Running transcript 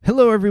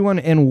Hello, everyone,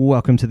 and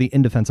welcome to the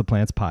In Defense of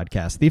Plants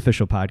podcast, the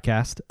official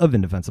podcast of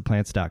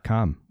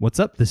indefenseofplants.com. What's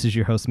up? This is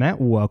your host, Matt.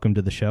 Welcome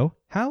to the show.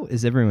 How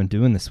is everyone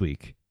doing this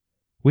week?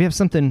 We have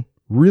something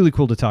really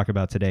cool to talk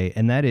about today,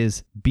 and that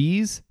is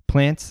bees,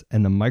 plants,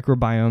 and the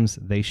microbiomes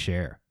they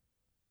share.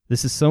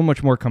 This is so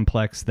much more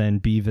complex than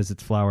bee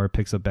visits flower,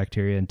 picks up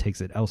bacteria, and takes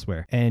it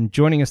elsewhere. And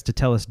joining us to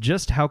tell us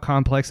just how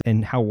complex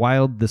and how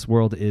wild this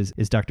world is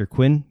Dr.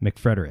 Quinn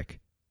McFrederick.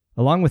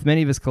 Along with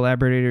many of his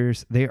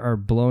collaborators, they are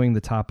blowing the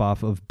top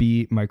off of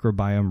bee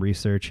microbiome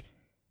research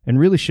and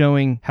really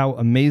showing how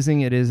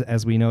amazing it is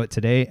as we know it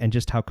today and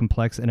just how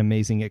complex and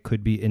amazing it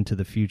could be into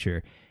the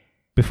future.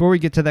 Before we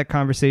get to that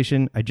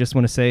conversation, I just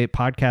want to say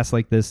podcasts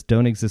like this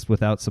don't exist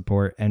without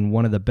support, and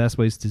one of the best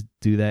ways to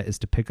do that is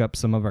to pick up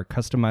some of our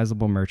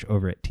customizable merch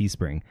over at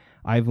Teespring.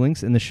 I have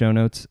links in the show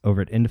notes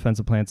over at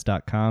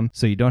indefenseofplants.com,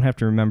 so you don't have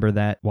to remember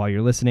that while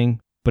you're listening.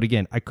 But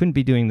again, I couldn't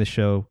be doing this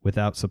show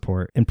without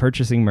support, and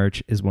purchasing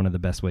merch is one of the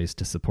best ways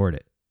to support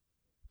it.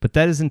 But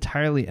that is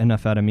entirely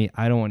enough out of me.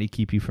 I don't want to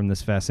keep you from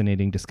this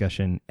fascinating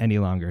discussion any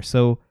longer,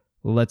 so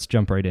let's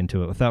jump right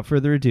into it. Without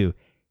further ado,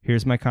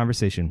 here's my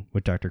conversation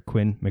with Dr.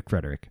 Quinn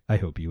McFrederick. I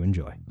hope you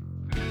enjoy.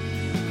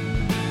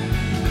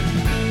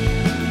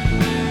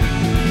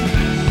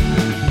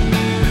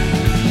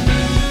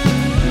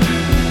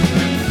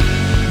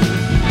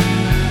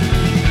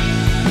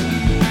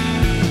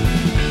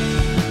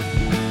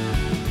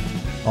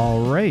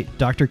 All right,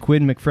 Dr.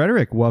 Quinn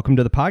McFrederick, welcome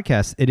to the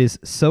podcast. It is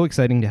so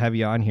exciting to have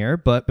you on here,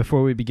 but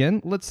before we begin,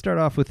 let's start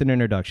off with an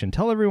introduction.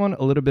 Tell everyone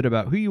a little bit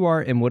about who you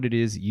are and what it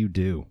is you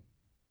do.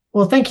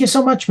 Well, thank you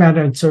so much, Matt.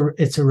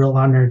 It's a real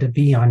honor to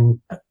be on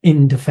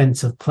In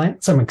Defense of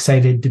Plants. I'm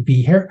excited to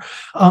be here.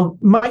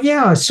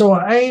 So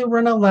I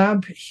run a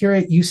lab here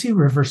at UC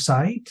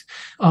Riverside.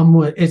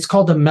 It's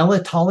called a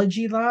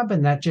melitology lab,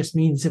 and that just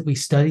means that we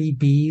study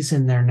bees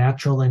in their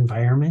natural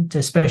environment,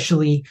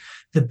 especially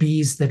the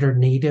bees that are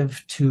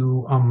native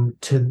to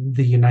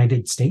the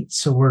United States.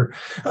 So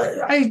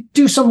I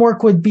do some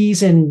work with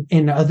bees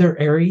in other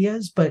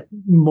areas, but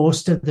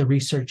most of the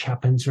research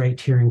happens right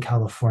here in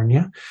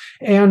California.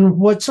 And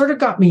what sort of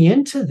got me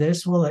into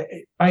this, well,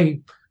 I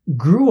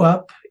grew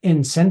up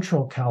in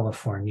Central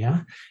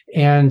California,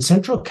 and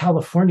Central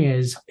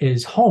California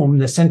is home,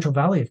 the Central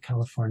Valley of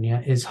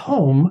California is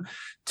home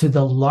to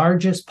the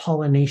largest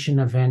pollination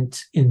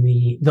event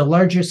the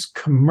largest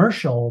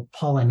commercial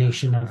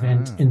pollination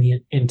event in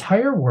the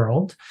entire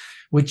world,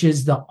 which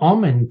is the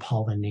almond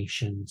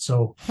pollination.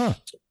 So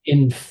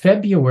in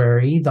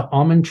February, the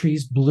almond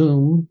trees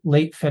bloom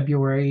late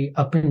February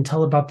up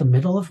until about the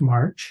middle of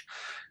March.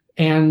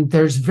 And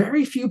there's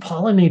very few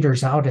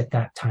pollinators out at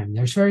that time.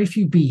 There's very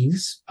few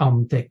bees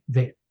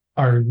that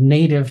are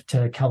native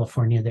to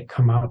California that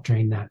come out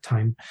during that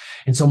time.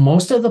 And so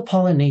most of the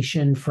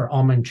pollination for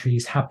almond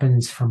trees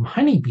happens from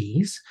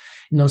honeybees.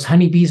 And those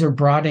honeybees are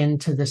brought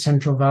into the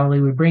Central Valley.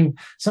 We bring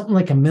something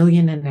like 1.5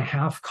 million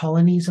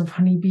colonies of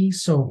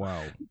honeybees. So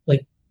wow.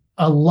 Like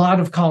a lot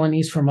of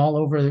colonies from all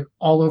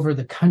over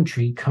the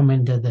country come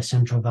into the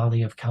Central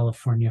Valley of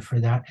California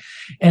for that.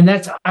 And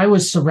I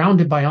was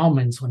surrounded by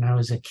almonds when I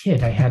was a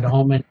kid. I had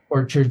almond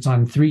orchards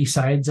on 3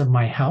 sides of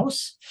my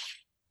house.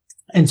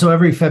 And so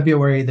every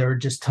February, there were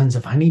just tons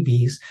of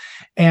honeybees.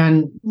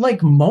 And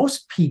like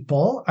most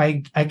people,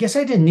 I guess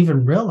I didn't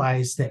even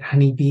realize that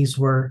honeybees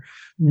were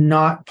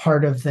not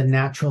part of the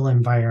natural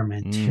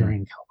environment here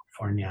in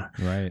California.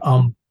 Right.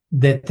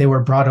 That they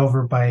were brought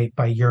over by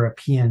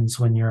Europeans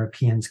when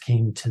Europeans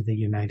came to the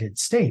United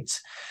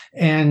States.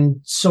 And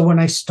so when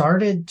I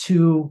started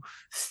to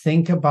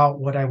think about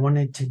what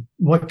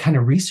kind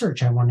of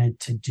research I wanted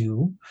to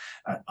do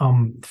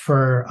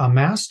for a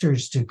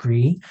master's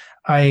degree,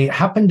 I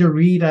happened to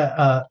read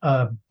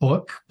a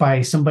book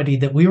by somebody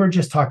that we were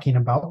just talking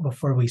about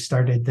before we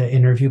started the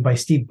interview, by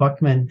Steve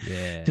Buckman.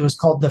 Yeah. It was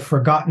called The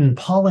Forgotten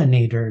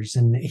Pollinators.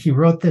 And he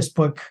wrote this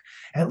book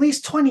at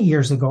least 20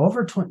 years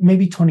ago,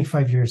 maybe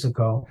 25 years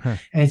ago. Huh.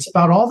 And it's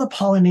about all the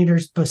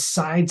pollinators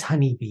besides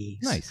honeybees.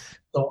 Nice.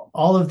 So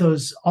all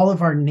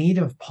of our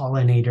native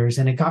pollinators,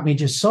 and it got me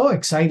just so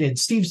excited.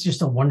 Steve's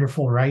just a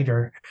wonderful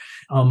writer.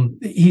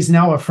 He's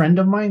now a friend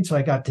of mine, so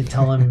I got to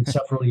tell him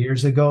several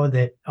years ago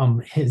that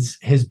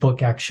his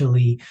book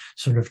actually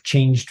sort of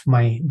changed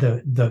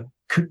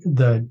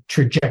the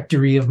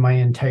trajectory of my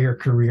entire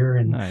career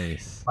and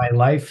my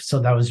life. So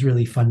that was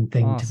really fun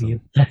thing to be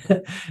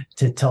able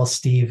to tell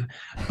Steve.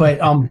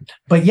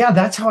 But yeah,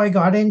 that's how I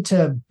got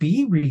into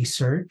bee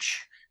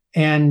research.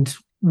 And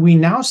we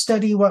now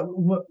study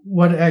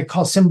what I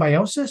call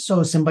symbiosis.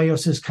 So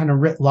symbiosis kind of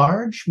writ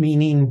large,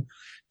 meaning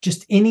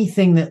just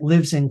anything that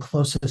lives in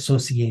close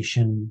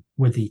association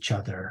with each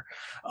other.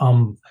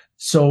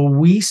 So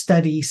we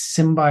study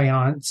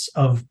symbionts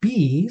of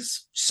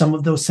bees. Some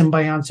of those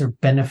symbionts are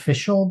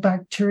beneficial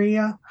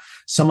bacteria.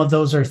 Some of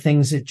those are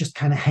things that just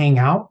kind of hang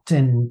out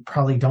and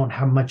probably don't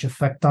have much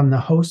effect on the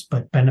host,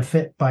 but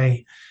benefit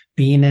by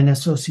being in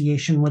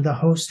association with a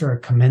host or a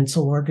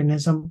commensal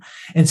organism.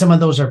 And some of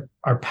those are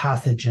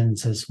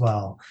pathogens as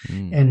well.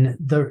 And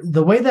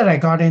the way that I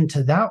got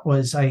into that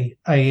was I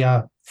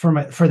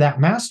for that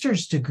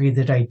master's degree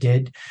that I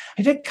did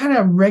kind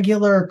of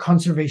regular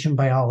conservation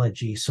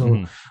biology.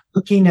 So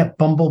looking at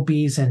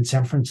bumblebees in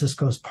San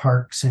Francisco's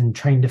parks and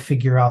trying to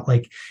figure out,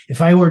 like,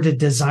 if I were to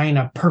design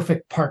a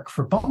perfect park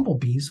for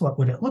bumblebees, what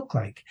would it look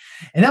like?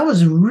 And that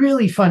was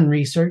really fun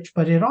research,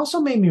 but it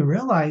also made me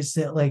realize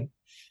that, like,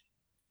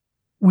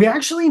 we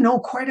actually know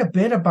quite a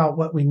bit about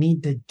what we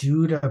need to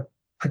do to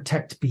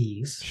protect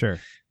bees. Sure.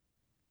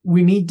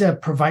 We need to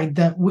provide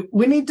them.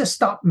 We need to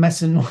stop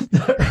messing with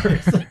the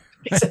earth.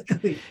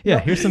 Basically. Yeah,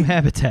 here's some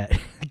habitat.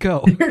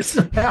 Go. Here's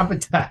some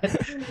habitat.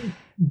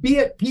 Be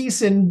at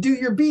peace and do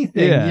your bee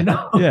thing, you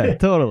know? Yeah,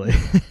 totally.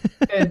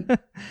 and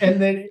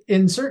then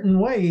in certain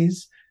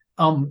ways,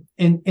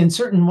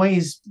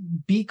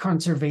 bee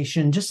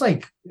conservation, just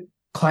like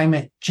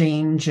climate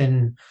change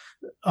and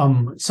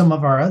some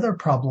of our other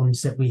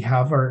problems that we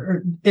have,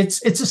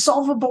 it's a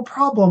solvable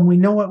problem. We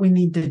know what we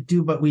need to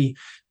do, but we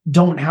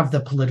don't have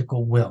the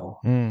political will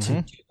to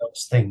do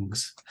those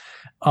things.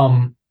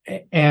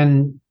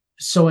 And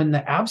so in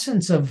the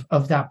absence of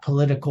that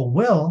political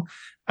will,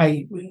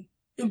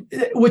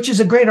 which is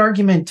a great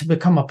argument to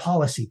become a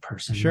policy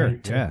person, sure,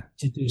 right? Yeah.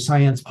 To do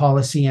science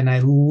policy. And I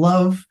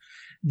love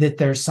that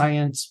there's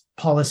science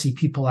policy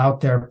people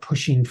out there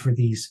pushing for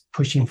these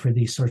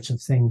sorts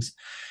of things.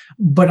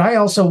 But I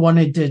also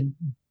wanted to,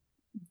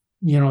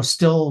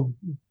 still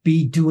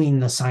be doing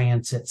the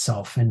science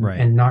itself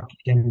and not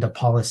get into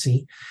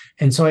policy.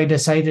 And so I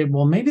decided,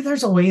 well, maybe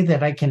there's a way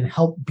that I can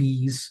help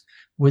bees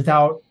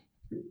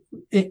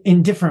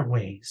in different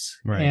ways.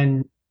 Right.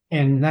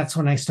 And that's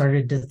when I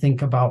started to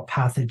think about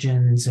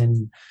pathogens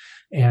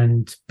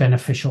and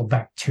beneficial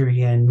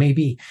bacteria. And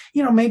maybe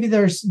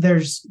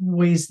there's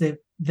ways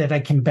that I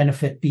can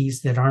benefit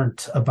bees that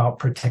aren't about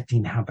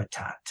protecting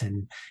habitat.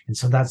 And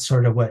so that's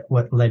sort of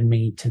what led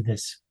me to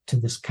this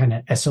kind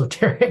of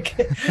esoteric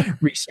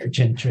research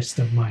interest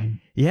of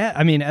mine. Yeah,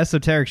 I mean,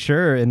 esoteric,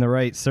 sure, in the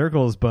right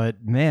circles, but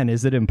man,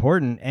 is it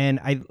important. And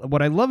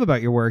what I love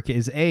about your work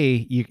is,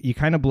 you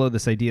kind of blow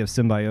this idea of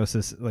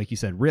symbiosis, like you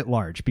said, writ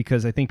large,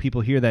 because I think people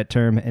hear that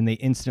term and they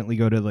instantly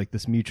go to like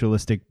this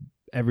mutualistic,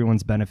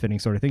 everyone's benefiting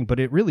sort of thing, but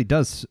it really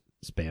does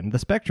span the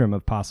spectrum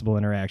of possible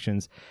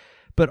interactions.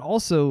 But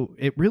also,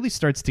 it really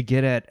starts to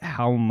get at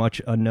how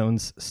much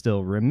unknowns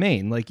still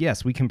remain. Like,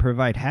 yes, we can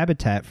provide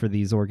habitat for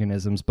these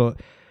organisms, but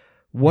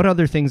what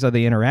other things are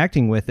they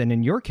interacting with? And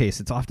in your case,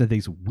 it's often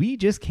things we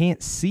just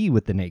can't see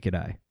with the naked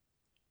eye.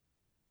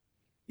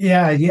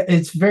 Yeah,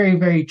 it's very,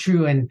 very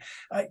true. And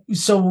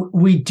so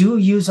we do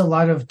use a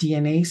lot of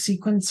DNA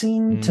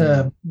sequencing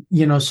to,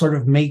 sort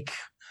of make,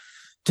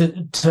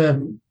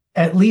 to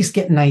at least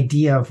get an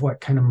idea of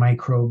what kind of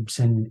microbes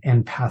and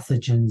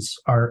pathogens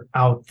are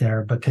out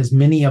there, because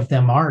many of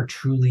them are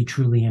truly,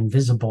 truly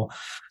invisible.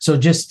 So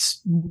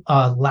just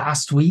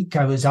last week,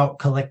 I was out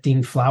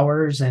collecting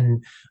flowers,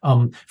 and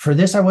for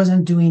this, I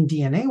wasn't doing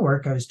DNA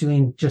work. I was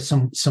doing just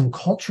some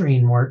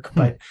culturing work,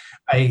 but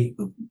I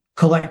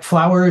collect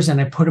flowers and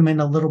I put them in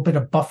a little bit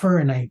of buffer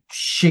and I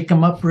shake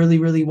them up really,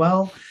 really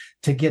well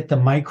to get the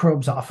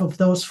microbes off of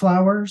those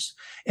flowers.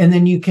 And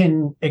then you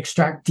can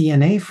extract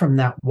DNA from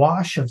that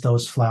wash of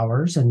those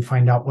flowers and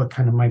find out what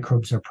kind of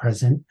microbes are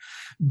present.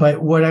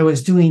 But what I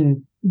was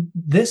doing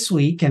this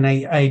week, and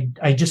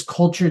I just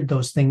cultured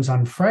those things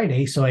on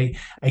Friday. So I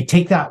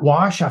take that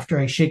wash after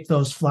I shake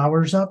those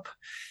flowers up,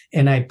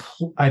 and I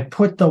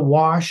put the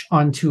wash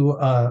onto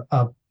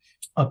a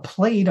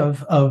plate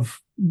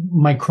of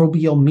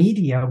microbial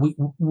media.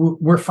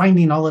 We're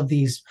finding all of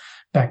these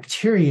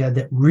bacteria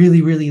that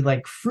really, really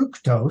like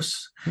fructose.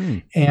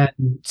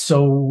 And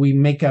so we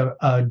make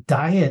a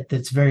diet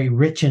that's very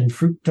rich in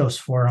fructose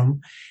for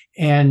them.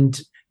 And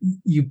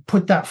you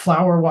put that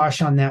flower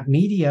wash on that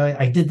media.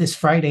 I did this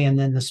Friday, and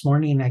then this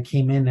morning I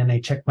came in and I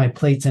checked my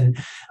plates, and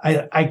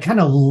I kind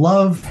of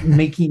love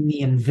making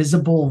the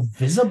invisible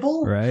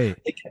visible. Right.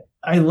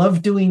 I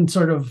love doing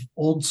sort of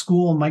old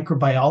school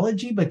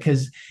microbiology,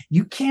 because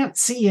you can't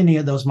see any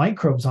of those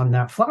microbes on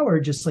that flower,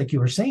 just like you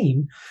were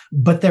saying,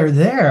 but they're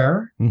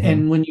there.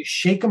 And when you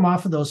shake them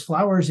off of those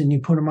flowers and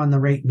you put them on the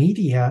right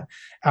media,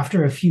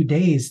 after a few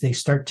days, they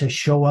start to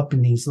show up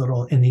in these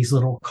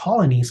little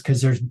colonies,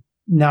 because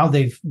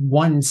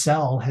one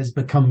cell has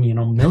become,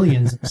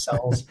 millions of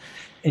cells.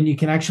 And you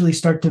can actually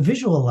start to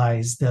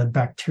visualize the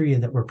bacteria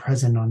that were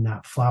present on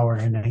that flower.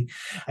 And I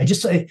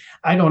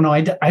don't know.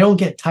 I don't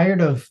get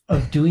tired of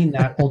doing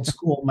that old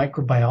school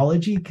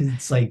microbiology,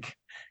 because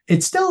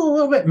it's still a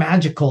little bit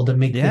magical to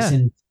make this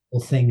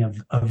invisible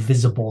thing a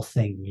visible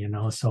thing,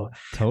 So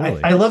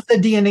totally. I love the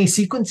DNA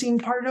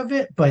sequencing part of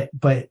it, but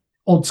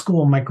old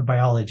school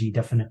microbiology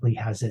definitely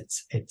has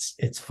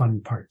its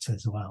fun parts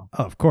as well.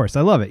 Oh, of course.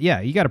 I love it.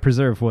 Yeah. You got to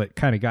preserve what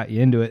kind of got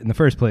you into it in the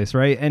first place.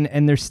 Right.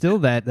 And there's still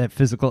that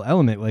physical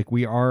element. Like,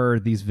 we are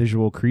these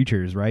visual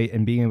creatures, right?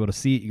 And being able to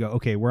see it, you go,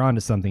 okay, we're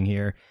onto something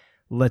here.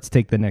 Let's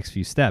take the next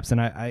few steps. And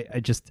I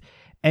just,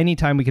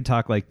 anytime we could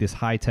talk like this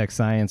high tech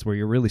science where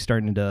you're really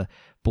starting to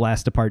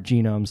blast apart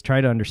genomes, try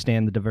to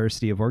understand the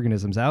diversity of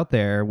organisms out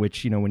there,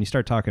 which, when you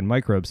start talking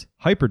microbes,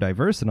 hyper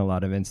diverse in a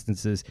lot of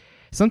instances,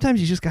 sometimes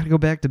you just got to go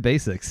back to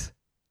basics.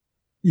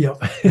 Yeah,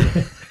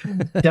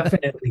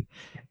 definitely.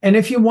 And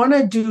if you want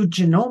to do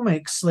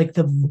genomics, like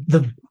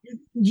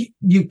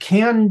you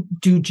can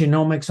do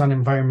genomics on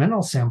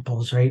environmental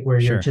samples, right? Where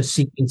you're Sure. just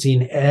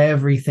sequencing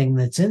everything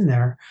that's in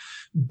there.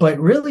 But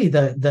really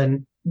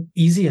the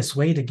easiest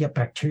way to get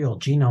bacterial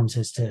genomes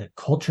is to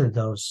culture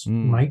those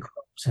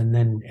microbes and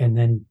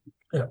then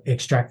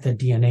extract the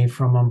DNA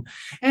from them.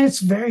 And it's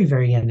very,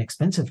 very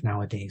inexpensive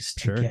nowadays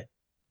to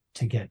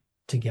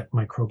get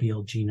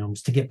microbial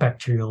genomes, to get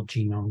bacterial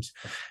genomes,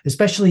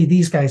 especially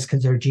these guys,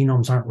 because their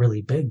genomes aren't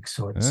really big.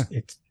 So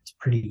it's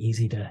pretty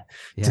easy to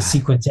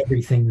sequence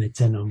everything that's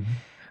in them.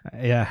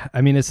 Yeah.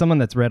 I mean, as someone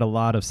that's read a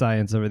lot of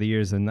science over the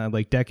years and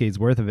like decades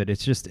worth of it,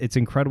 it's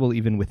incredible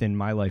even within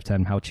my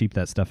lifetime how cheap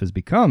that stuff has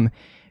become.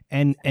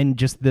 And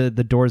just the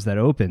doors that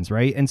opens,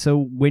 right? And so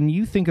when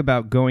you think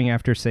about going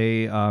after,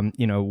 say,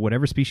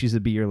 whatever species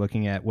of bee you're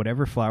looking at,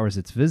 whatever flowers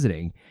it's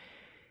visiting,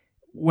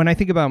 when I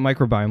think about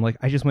microbiome, like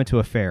I just went to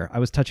a fair, I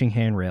was touching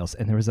handrails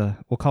and there was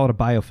we'll call it a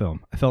biofilm.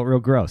 I felt real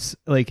gross.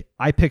 Like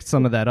I picked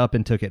some of that up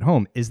and took it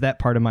home. Is that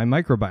part of my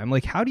microbiome?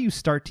 Like how do you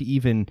start to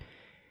even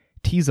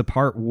tease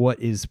apart what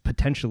is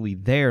potentially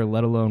there,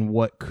 let alone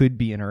what could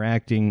be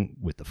interacting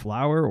with the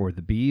flower or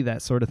the bee,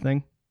 that sort of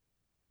thing?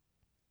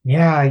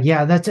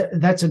 Yeah,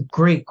 that's a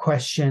great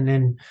question,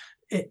 and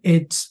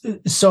it's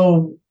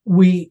so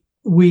we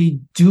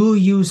do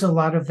use a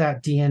lot of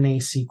that DNA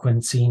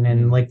sequencing,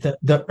 and like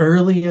the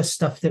earliest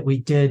stuff that we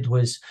did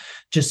was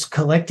just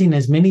collecting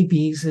as many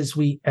bees as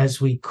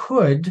we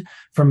could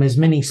from as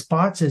many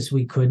spots as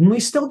we could, and we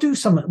still do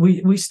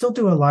we still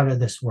do a lot of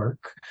this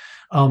work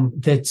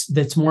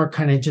that's more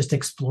kind of just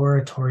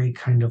exploratory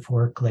kind of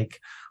work,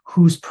 like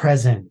who's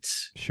present.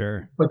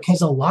 Sure.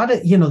 Because a lot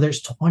of,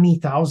 there's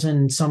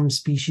 20,000 some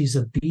species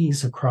of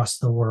bees across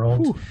the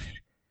world. Whew.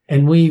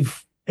 And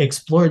we've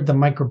explored the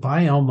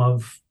microbiome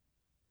of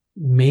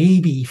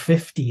maybe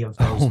 50 of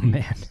those. Oh,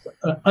 man.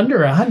 Under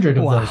 100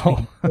 of those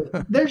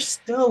bees. There's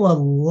still a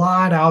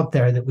lot out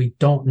there that we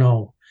don't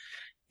know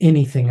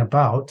anything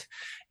about.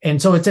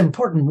 And so it's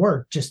important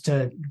work just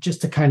to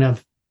kind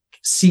of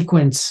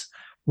sequence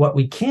what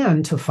we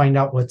can to find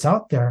out what's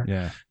out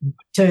there,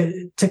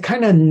 to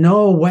kind of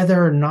know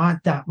whether or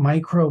not that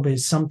microbe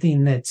is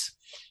something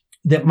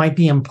that might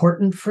be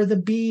important for the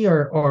bee,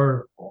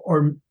 or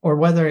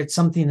whether it's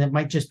something that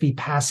might just be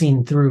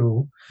passing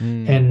through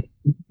and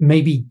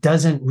maybe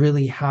doesn't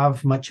really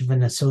have much of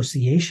an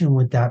association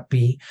with that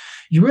bee.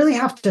 You really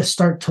have to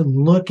start to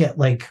look at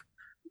like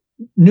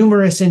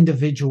numerous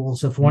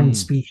individuals of one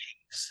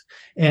species,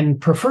 and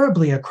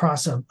preferably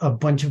across a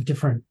bunch of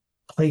different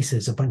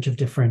places, a bunch of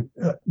different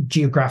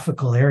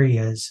geographical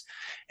areas,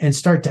 and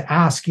start to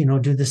ask, do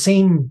the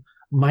same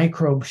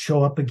microbes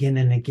show up again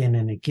and again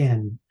and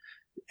again?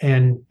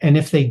 And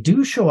if they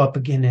do show up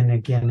again and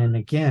again and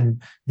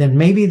again, then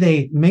maybe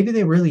they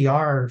really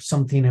are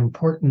something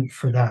important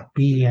for that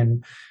bee.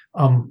 And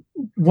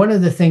one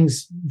of the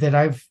things that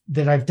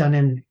I've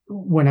done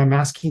when I'm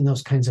asking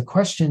those kinds of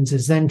questions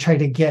is then try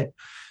to get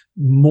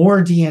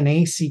more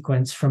DNA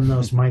sequence from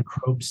those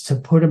microbes to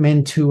put them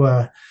into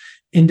a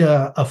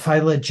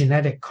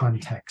phylogenetic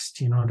context,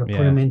 to put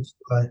them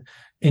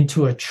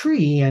into a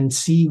tree and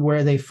see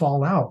where they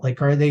fall out.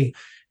 Like, are they,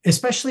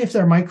 especially if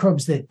they're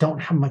microbes that don't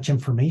have much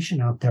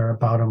information out there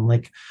about them,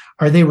 like,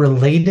 are they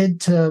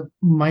related to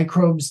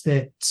microbes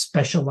that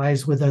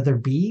specialize with other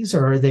bees,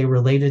 or are they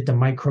related to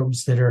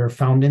microbes that are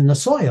found in the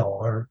soil,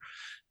 or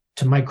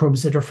to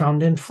microbes that are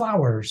found in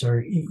flowers?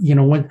 Or,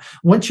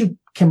 once you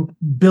can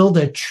build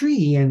a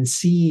tree and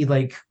see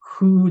like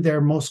who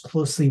they're most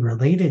closely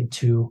related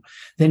to,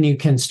 then you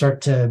can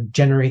start to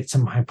generate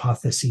some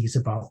hypotheses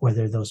about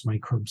whether those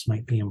microbes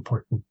might be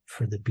important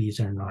for the bees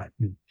or not.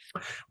 And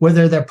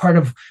whether they're part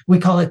of, we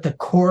call it the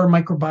core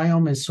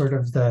microbiome, is sort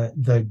of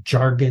the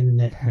jargon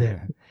that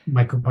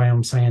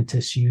microbiome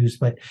scientists use,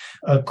 but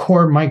a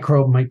core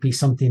microbe might be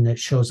something that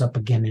shows up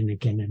again and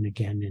again and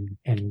again,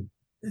 and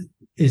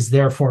is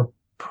therefore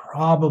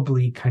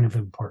probably kind of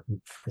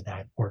important for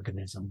that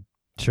organism.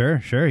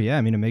 Sure. Yeah.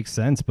 I mean, it makes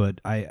sense, but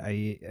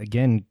I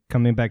again,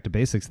 coming back to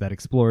basics, that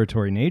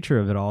exploratory nature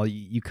of it all,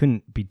 you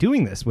couldn't be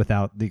doing this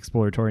without the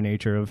exploratory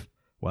nature of,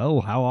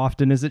 well, how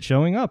often is it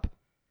showing up?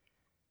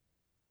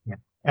 Yeah,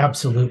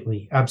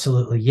 absolutely.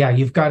 Yeah.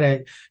 You've got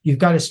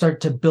to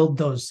start to build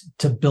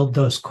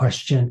those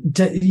questions,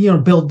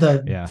 to, build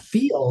the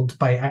field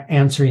by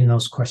answering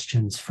those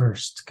questions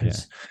first.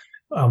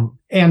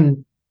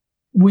 And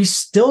we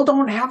still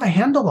don't have a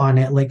handle on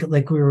it.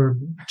 Like we were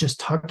just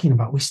talking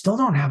about, we still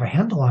don't have a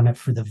handle on it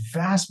for the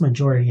vast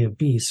majority of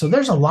bees. So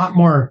there's a lot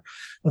more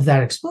of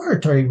that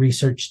exploratory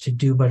research to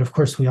do. But of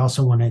course, we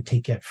also want to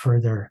take it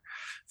further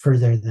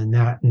than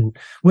that. And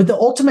with the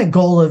ultimate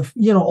goal of,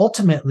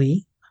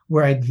 ultimately,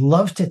 where I'd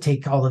love to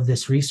take all of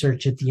this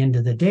research at the end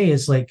of the day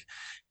is like,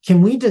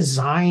 can we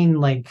design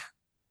like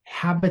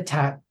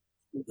habitat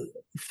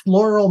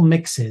floral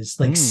mixes,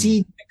 like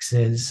seed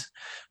mixes,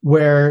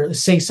 where,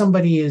 say,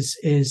 somebody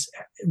is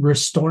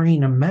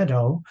restoring a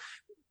meadow?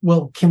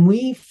 Well, can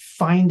we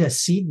find a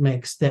seed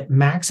mix that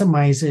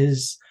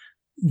maximizes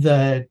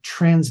the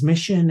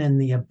transmission and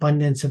the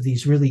abundance of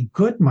these really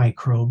good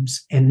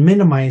microbes and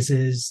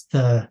minimizes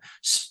the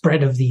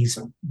spread of these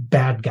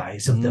bad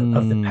guys of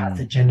the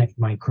pathogenic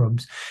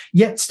microbes,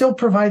 yet still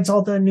provides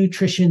all the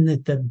nutrition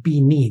that the bee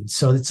needs.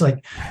 So it's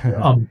like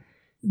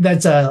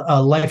that's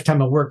a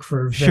lifetime of work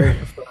for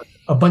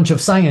a bunch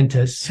of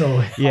scientists.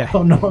 So I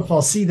don't know if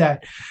I'll see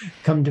that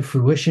come to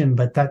fruition,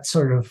 but that's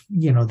sort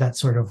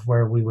of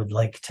where we would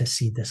like to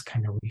see this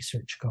kind of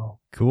research go.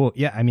 Cool.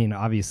 Yeah. I mean,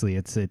 obviously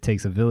it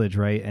takes a village,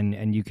 right?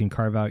 And you can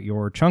carve out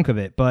your chunk of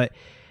it. But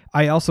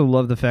I also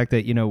love the fact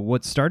that,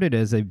 what started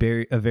as a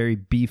very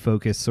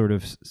bee-focused sort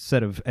of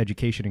set of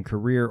education and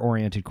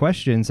career-oriented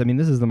questions. I mean,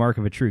 this is the mark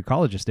of a true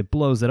ecologist. It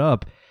blows it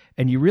up,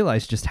 and you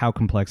realize just how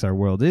complex our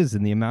world is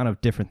and the amount of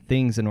different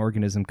things an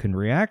organism can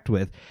react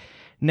with.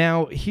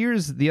 Now,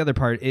 here's the other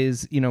part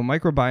is,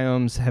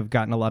 microbiomes have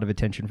gotten a lot of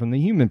attention from the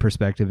human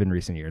perspective in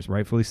recent years,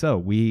 rightfully so.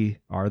 We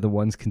are the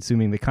ones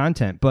consuming the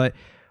content. But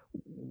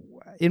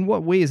in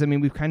what ways? I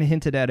mean, we've kind of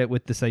hinted at it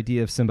with this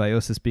idea of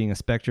symbiosis being a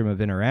spectrum of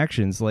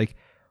interactions. Like,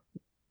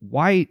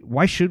 why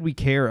should we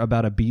care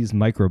about a bee's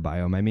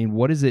microbiome? I mean,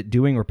 what is it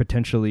doing or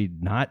potentially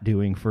not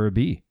doing for a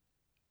bee?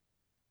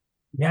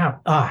 Yeah,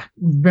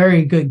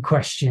 very good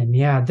question.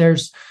 Yeah,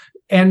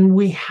 and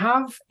we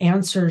have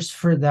answers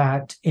for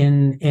that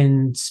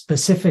in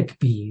specific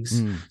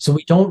bees. So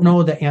we don't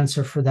know the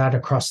answer for that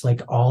across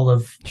like all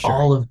of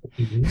the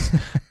bees.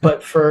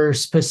 But for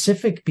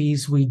specific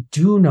bees, we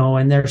do know,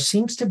 and there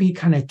seems to be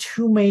kind of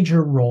two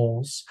major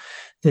roles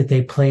that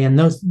they play. And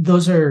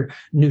those are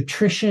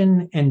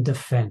nutrition and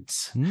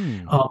defense.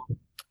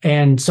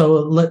 And so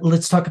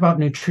let's talk about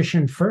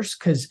nutrition first,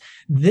 because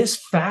this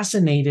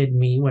fascinated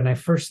me when I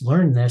first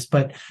learned this.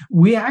 But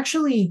we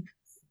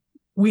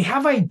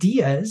have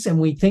ideas, and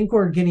we think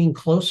we're getting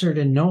closer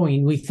to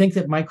knowing. We think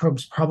that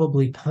microbes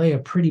probably play a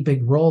pretty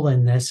big role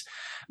in this.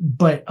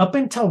 But up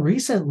until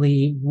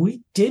recently,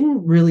 we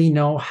didn't really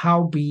know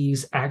how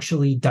bees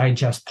actually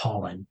digest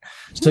pollen.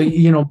 So,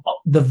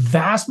 the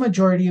vast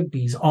majority of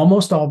bees,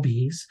 almost all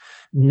bees,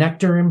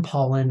 nectar and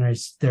pollen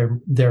is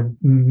their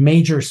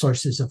major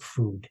sources of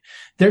food.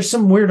 There's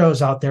some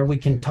weirdos out there. We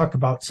can talk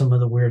about some of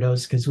the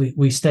weirdos because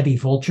we study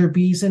vulture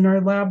bees in our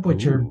lab,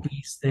 which are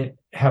bees that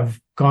have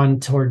gone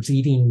towards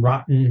eating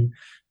rotten,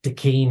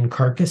 decaying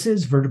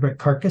carcasses, vertebrate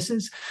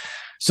carcasses.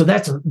 So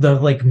that's the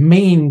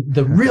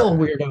real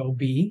weirdo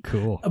bee.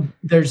 Cool.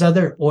 There's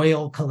other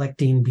oil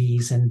collecting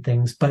bees and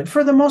things, but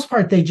for the most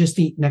part, they just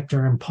eat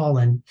nectar and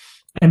pollen.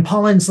 And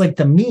pollen's like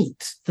the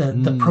meat,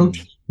 the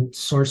protein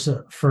source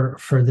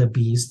for the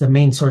bees, the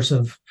main source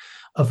of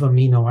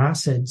amino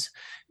acids.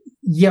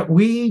 Yet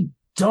we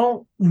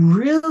don't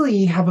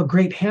really have a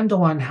great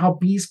handle on how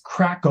bees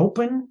crack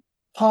open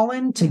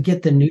pollen to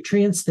get the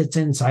nutrients that's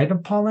inside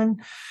of pollen.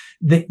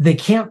 They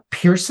can't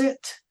pierce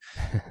it.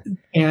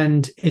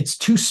 And it's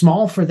too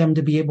small for them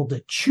to be able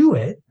to chew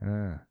it.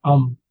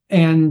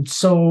 And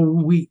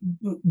so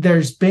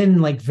there's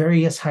been like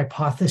various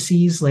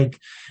hypotheses, like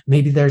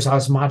maybe there's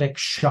osmotic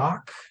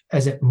shock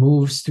as it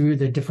moves through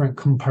the different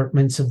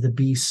compartments of the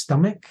bee's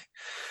stomach.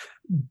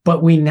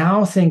 But we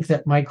now think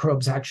that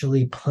microbes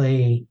actually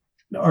play,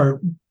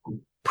 or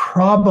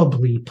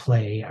probably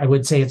play. I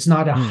would say it's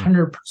not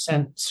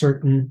 100%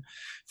 certain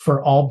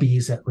for all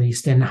bees, at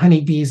least. In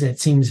honeybees, it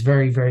seems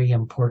very, very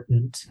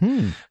important.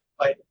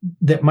 But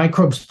that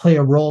microbes play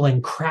a role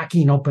in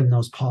cracking open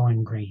those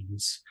pollen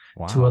grains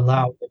to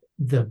allow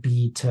the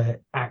bee to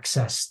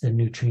access the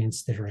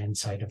nutrients that are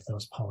inside of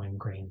those pollen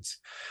grains.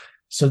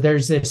 So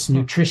there's this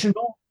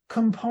nutritional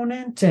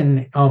component,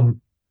 and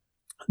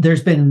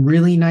there's been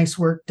really nice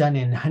work done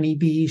in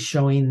honeybees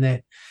showing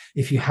that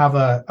if you have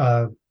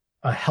a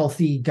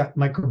healthy gut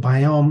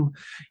microbiome,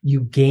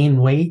 you gain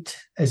weight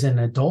as an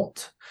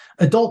adult.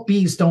 Adult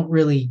bees don't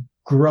really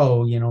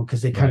grow,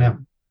 because they kind of,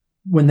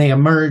 when they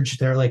emerge,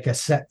 they're like a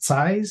set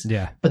size.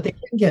 Yeah. But they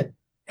can get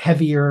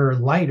heavier or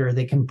lighter.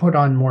 They can put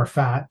on more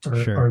fat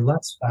or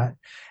less fat.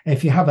 And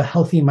if you have a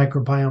healthy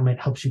microbiome, it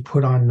helps you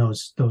put on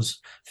those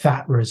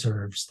fat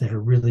reserves that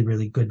are really,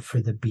 really good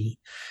for the bee.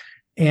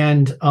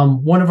 And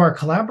one of our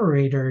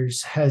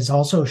collaborators has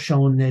also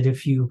shown that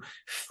if you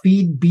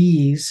feed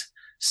bees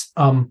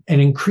an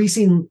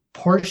increasing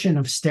portion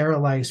of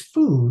sterilized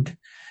food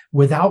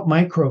without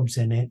microbes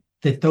in it,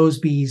 that those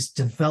bees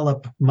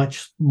develop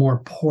much more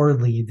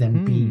poorly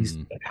than bees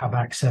that have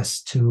access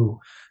to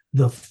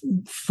the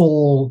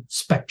full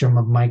spectrum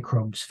of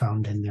microbes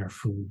found in their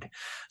food.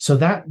 So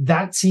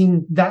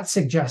that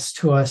suggests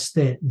to us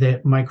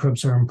that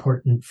microbes are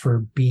important for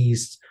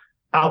bees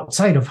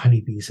outside of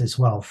honeybees as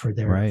well for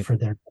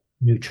their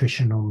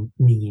nutritional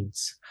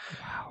needs.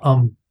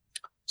 Wow.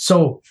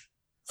 So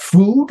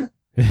food,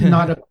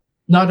 not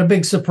a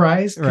big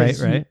surprise.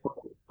 Right.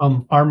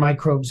 Our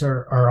microbes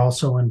are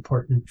also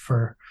important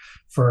for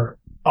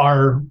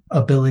our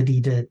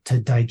ability to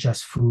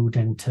digest food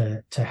and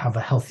to have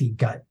a healthy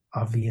gut,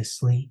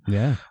 obviously.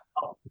 Yeah.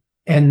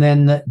 And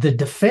then the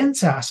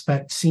defense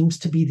aspect seems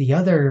to be the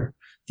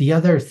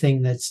other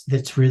thing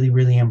that's really,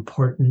 really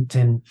important.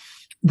 And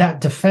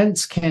that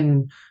defense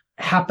can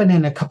happen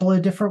in a couple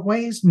of different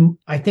ways.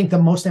 I think the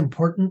most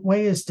important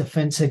way is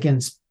defense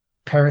against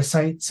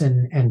parasites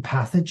and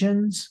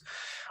pathogens.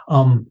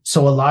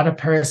 So a lot of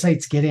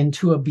parasites get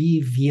into a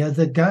bee via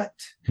the gut.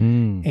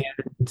 And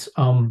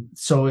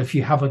so if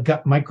you have a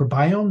gut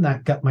microbiome,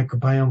 that gut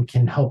microbiome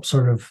can help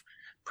sort of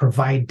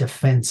provide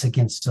defense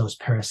against those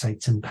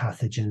parasites and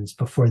pathogens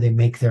before they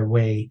make their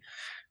way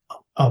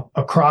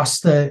across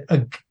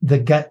the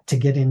gut to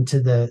get into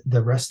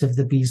the rest of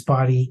the bee's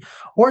body,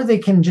 or they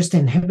can just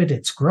inhibit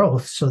its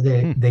growth so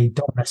that they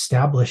don't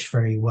establish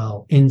very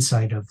well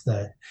inside of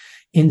the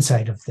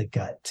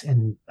gut.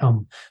 And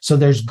so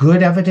there's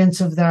good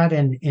evidence of that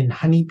in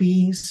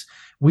honeybees.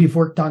 We've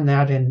worked on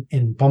that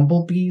in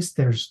bumblebees.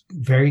 There's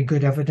very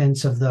good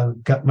evidence of the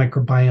gut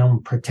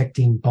microbiome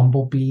protecting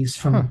bumblebees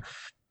from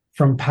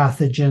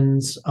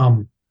pathogens.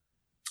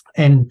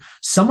 And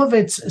some of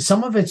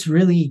it's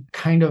really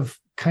kind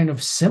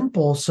of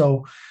simple.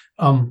 So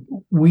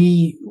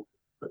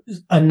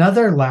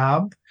another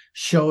lab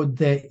showed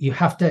that you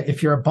have to,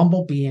 if you're a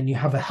bumblebee and you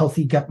have a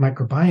healthy gut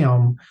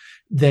microbiome,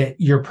 that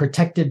you're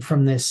protected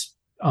from this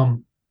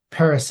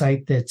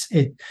parasite it's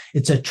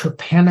a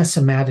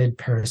trypanosomatid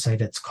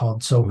parasite, it's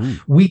called. So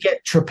we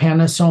get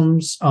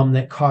trypanosomes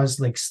that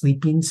cause like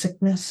sleeping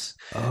sickness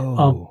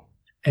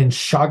and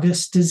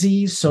Chagas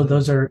disease. So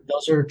those are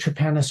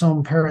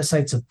trypanosome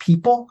parasites of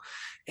people.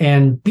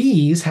 And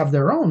bees have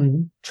their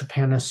own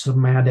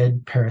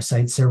trypanosomatid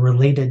parasites. They're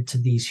related to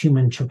these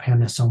human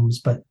trypanosomes,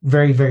 but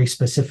very, very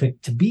specific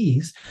to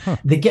bees.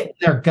 They get in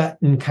their gut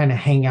and kind of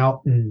hang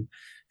out and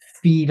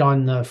feed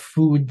on the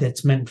food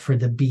that's meant for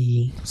the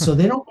bee. So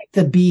they don't make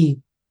the bee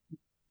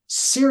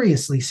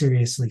seriously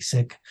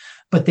sick,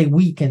 but they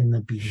weaken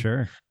the bee.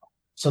 Sure.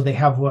 So they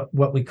have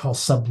what we call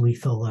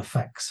sublethal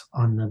effects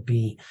on the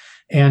bee.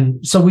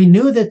 And so we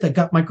knew that the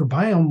gut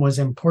microbiome was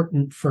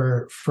important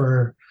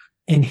for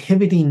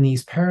inhibiting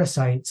these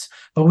parasites,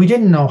 but we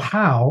didn't know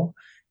how.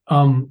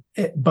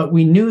 But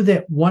we knew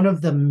that one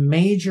of the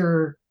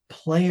major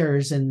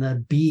players in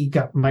the bee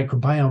gut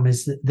microbiome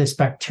is this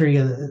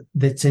bacteria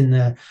that's in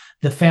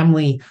the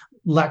family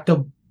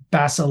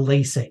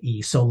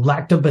Lactobacilliaceae, so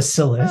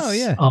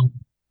lactobacillus,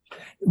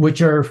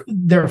 which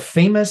they're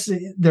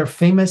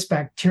famous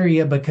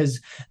bacteria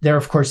because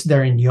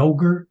they're in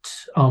yogurt.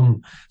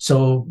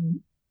 So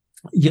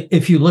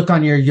if you look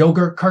on your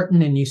yogurt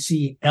carton and you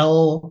see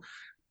L.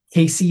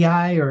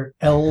 Casei or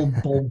L.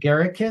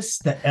 bulgaricus,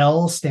 the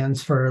L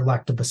stands for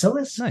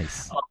lactobacillus.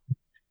 Nice.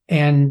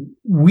 And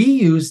we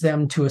use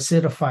them to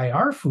acidify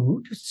our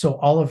food. So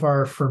all of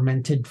our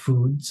fermented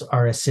foods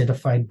are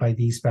acidified by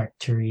these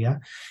bacteria.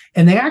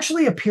 And they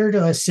actually appear to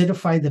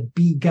acidify the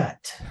bee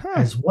gut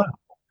as well.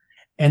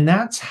 And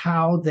that's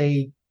how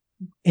they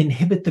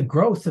inhibit the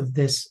growth of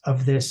this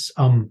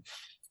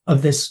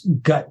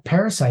gut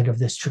parasite, of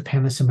this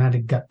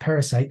trypanosomatic gut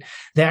parasite.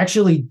 They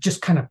actually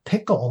just kind of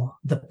pickle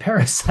the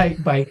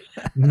parasite by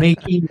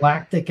making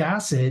lactic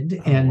acid,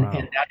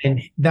 and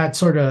that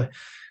sort of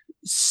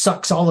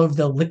sucks all of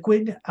the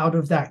liquid out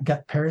of that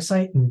gut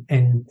parasite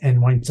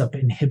and winds up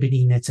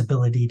inhibiting its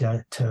ability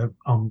to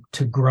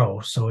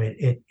grow. So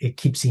it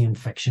keeps the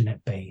infection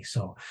at bay.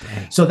 So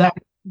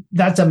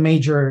that's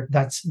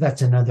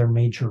another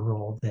major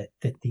role that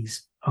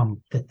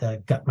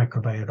the gut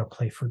microbiota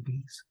play for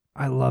bees.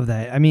 I love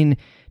that. I mean,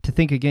 to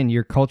think again,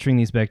 you're culturing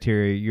these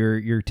bacteria,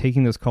 you're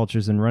taking those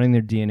cultures and running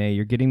their DNA,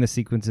 you're getting the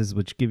sequences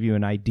which give you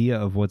an idea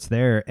of what's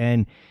there,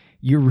 and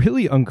you're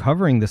really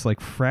uncovering this like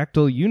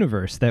fractal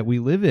universe that we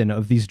live in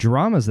of these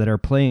dramas that are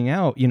playing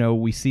out. You know,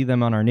 we see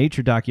them on our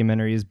nature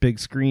documentaries, big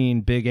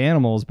screen, big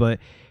animals, but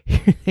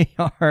here they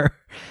are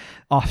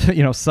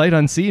often, sight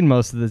unseen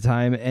most of the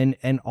time.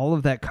 And all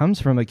of that comes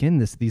from, again,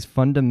 these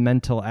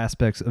fundamental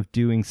aspects of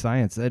doing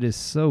science. That is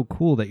so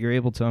cool that you're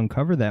able to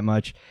uncover that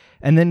much.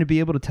 And then to be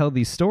able to tell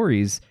these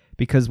stories,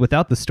 because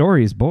without the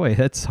stories, boy,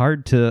 that's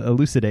hard to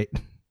elucidate.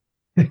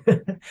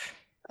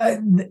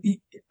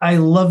 I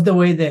love the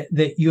way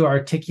that you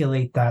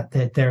articulate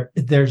that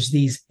there's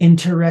these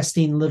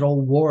interesting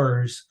little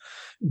wars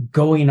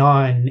going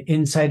on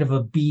inside of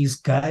a bee's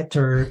gut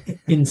or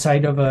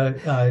inside of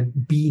a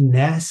bee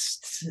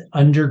nest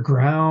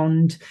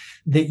underground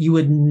that you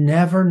would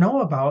never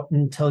know about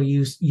until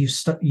you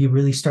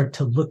really start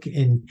to look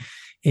in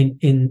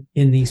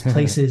these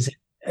places.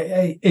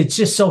 It's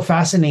just so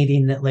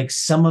fascinating that like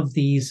some of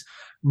these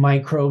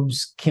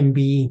microbes can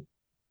be,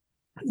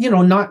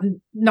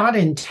 not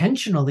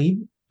intentionally.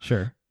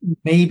 Sure.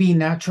 Maybe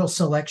natural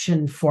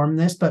selection formed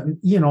this, but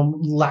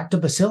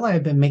lactobacilli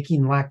have been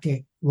making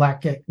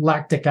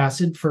lactic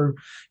acid for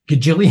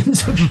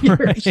gajillions of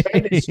years.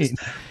 Right? It's just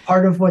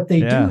part of what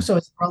they do. So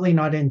it's probably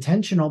not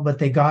intentional, but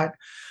they got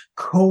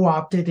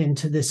co-opted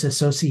into this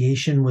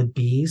association with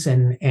bees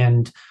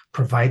and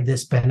provide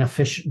this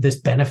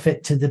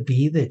benefit to the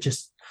bee that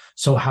just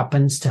so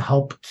happens to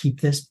help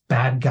keep this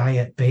bad guy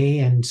at bay.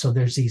 And so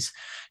there's these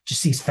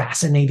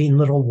fascinating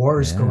little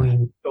wars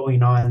going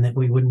on that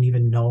we wouldn't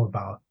even know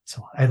about.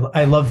 So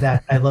I love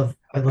that. I love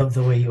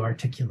the way you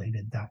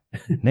articulated that.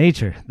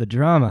 Nature, the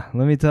drama,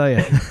 let me tell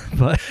you.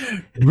 But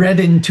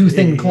red in tooth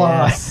and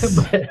claw, yes.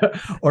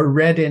 or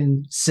red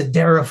in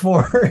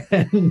siderophore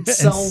and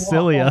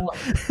cilia.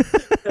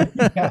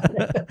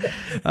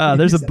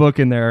 There's a book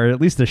in there, or at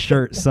least a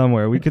shirt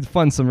somewhere. We could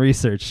fund some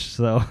research,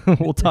 so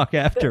we'll talk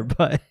after.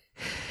 But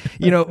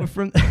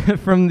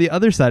from the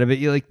other side of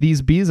it, like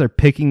these bees are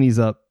picking these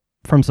up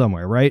from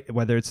somewhere, right?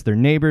 Whether it's their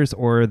neighbors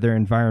or their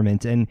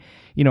environment. And,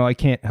 I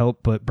can't help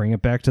but bring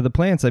it back to the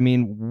plants. I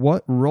mean,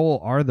 what role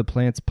are the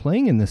plants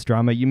playing in this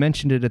drama? You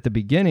mentioned it at the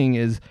beginning,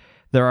 is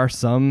there are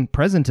some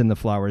present in the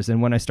flowers.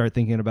 And when I start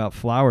thinking about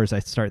flowers, I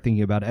start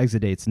thinking about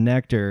exudates,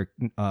 nectar,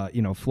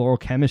 floral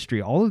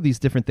chemistry, all of these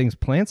different things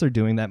plants are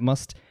doing that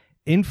must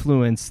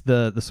influence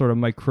the sort of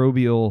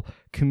microbial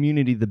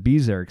community the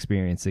bees are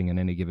experiencing in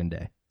any given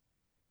day.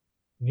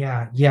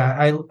 Yeah.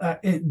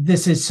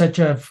 This is such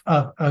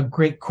a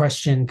great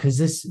question,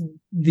 because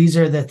these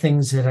are the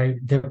things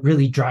that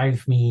really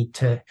drive me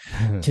to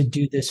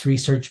do this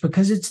research,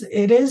 because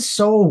there's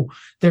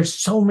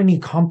so many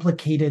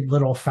complicated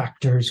little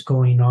factors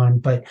going on.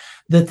 But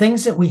the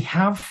things that we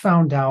have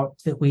found out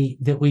that we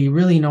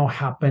really know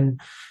happen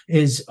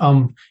is,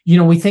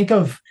 we think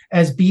of,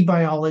 as bee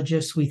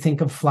biologists, we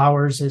think of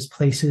flowers as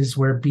places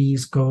where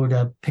bees go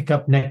to pick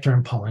up nectar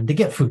and pollen, to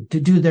get food, to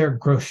do their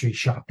grocery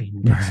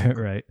shopping.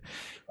 Right.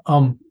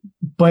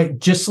 But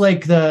just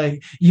like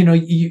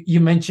you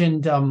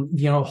mentioned,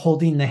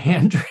 holding the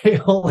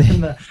handrail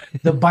and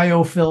the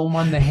biofilm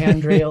on the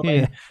handrail. Yeah.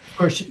 And of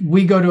course,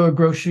 we go to a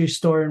grocery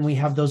store and we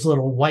have those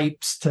little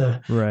wipes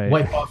to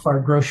wipe off our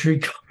grocery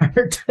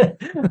cart.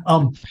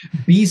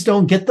 Bees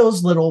don't get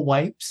those little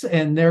wipes,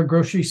 and their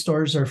grocery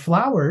stores are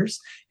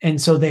flowers. And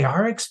so they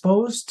are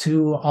exposed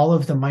to all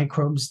of the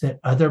microbes that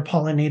other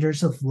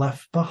pollinators have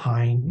left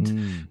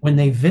behind when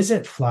they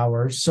visit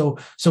flowers. So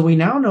we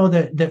now know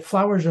that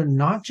flowers are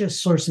not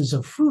just sources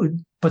of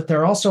food, but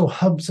they're also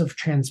hubs of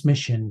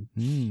transmission.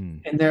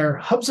 And they're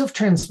hubs of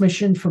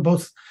transmission for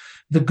both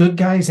the good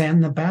guys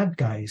and the bad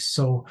guys.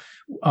 So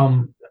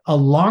a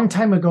long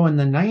time ago in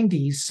the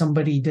 90s,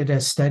 somebody did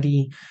a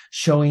study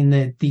showing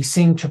that these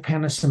same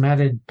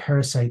trypanosomatid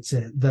parasites,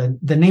 the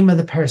name of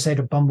the parasite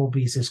of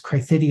bumblebees is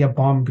Crythidia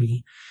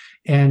bombi.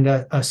 And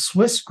a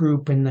Swiss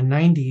group in the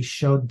 90s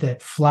showed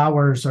that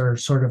flowers are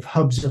sort of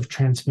hubs of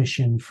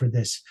transmission for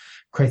this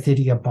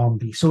Crythidia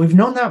bombi. So we've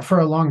known that for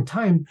a long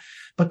time,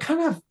 but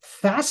kind of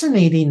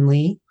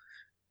fascinatingly,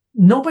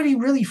 nobody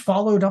really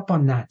followed up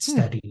on that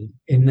study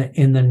in the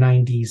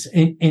 90s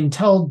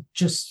until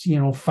just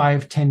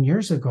 5-10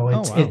 years ago.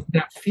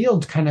 That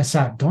field kind of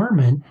sat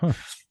dormant.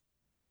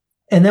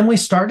 And then we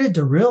started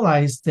to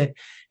realize that,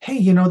 hey,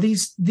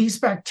 these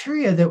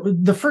bacteria,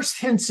 the first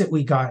hints that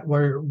we got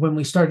were when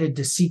we started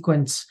to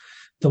sequence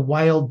the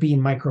wild bee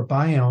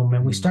microbiome,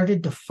 and we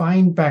started to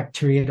find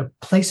bacteria to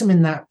place them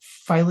in that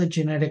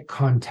phylogenetic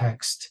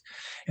context.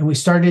 And we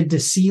started to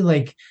see,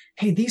 like,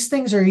 hey, these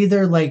things are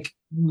either like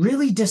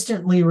really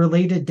distantly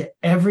related to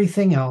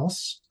everything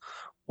else,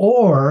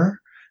 or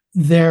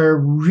they're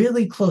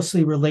really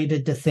closely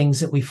related to things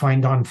that we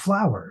find on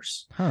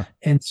flowers.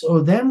 And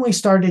so then we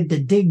started to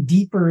dig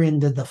deeper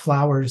into the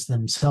flowers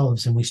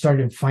themselves, and we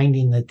started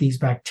finding that these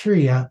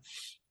bacteria,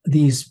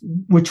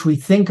 which we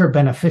think are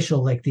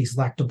beneficial, like these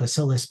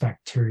lactobacillus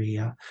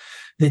bacteria,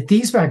 that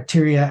these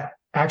bacteria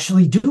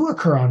actually do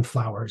occur on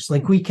flowers.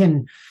 Like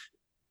in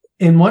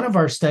one of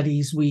our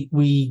studies,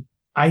 we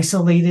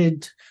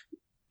isolated,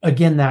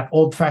 again, that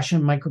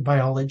old-fashioned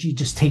microbiology,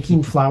 just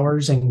taking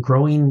flowers and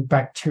growing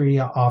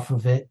bacteria off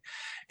of it,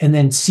 and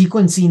then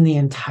sequencing the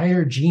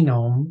entire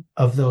genome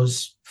of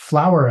those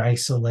flower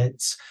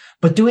isolates,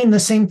 but doing the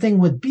same thing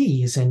with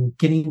bees and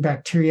getting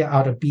bacteria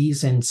out of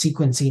bees and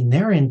sequencing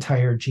their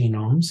entire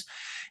genomes.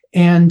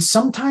 And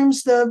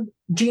sometimes the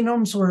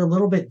genomes were a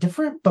little bit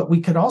different, but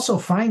we could also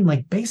find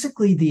like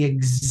basically the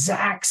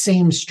exact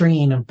same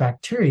strain of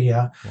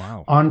bacteria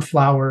on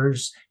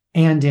flowers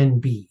and in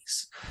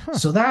bees.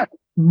 So that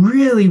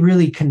really,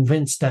 really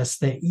convinced us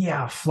that,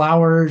 yeah,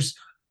 flowers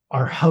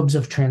are hubs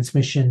of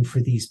transmission for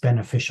these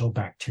beneficial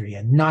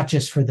bacteria, not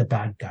just for the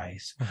bad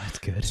guys. Oh, that's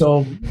good.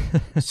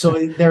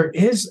 So there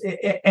is,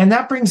 and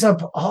that brings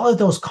up all of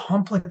those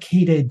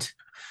complicated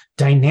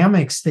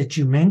dynamics that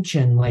you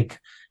mentioned,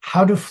 like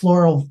how do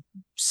floral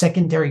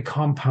secondary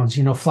compounds,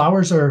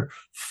 flowers are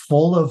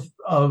full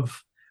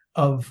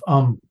of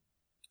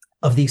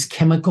these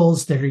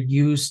chemicals that are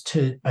used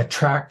to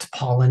attract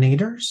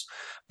pollinators,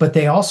 but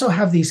they also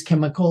have these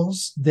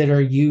chemicals that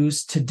are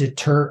used to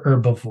deter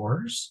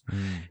herbivores.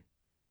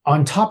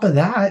 On top of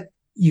that,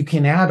 you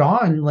can add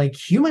on like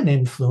human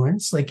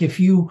influence. Like if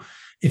you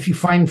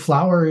find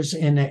flowers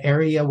in an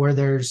area where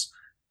there's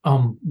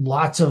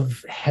lots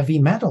of heavy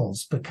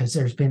metals because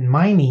there's been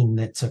mining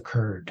that's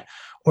occurred,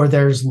 or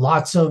there's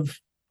lots of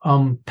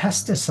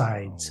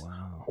pesticides,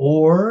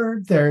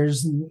 or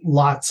there's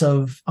lots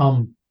of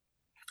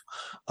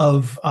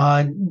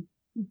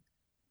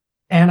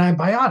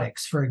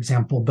antibiotics, for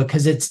example,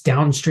 because it's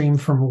downstream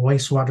from a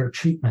wastewater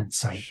treatment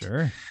site.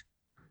 Sure.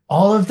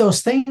 all of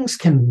those things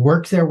can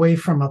work their way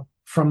from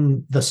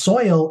the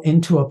soil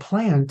into a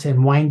plant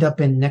and wind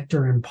up in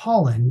nectar and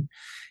pollen.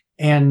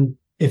 And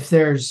if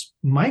there's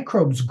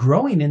microbes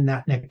growing in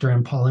that nectar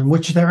and pollen,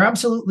 which there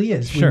absolutely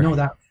is, Sure. we know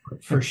that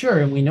for sure.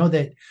 And we know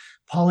that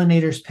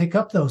pollinators pick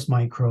up those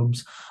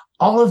microbes.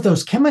 All of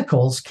those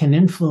chemicals can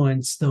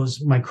influence those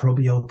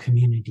microbial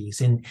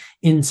communities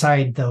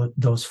inside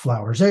those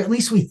flowers, or at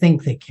least we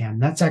think they can.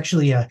 That's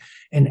actually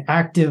an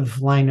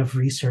active line of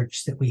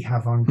research that we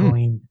have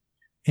ongoing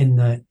in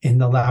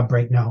the lab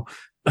right now.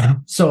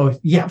 So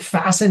yeah,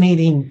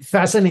 fascinating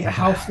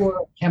how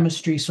floral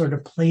chemistry sort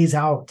of plays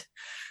out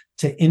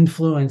to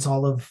influence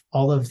all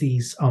of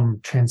these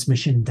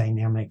transmission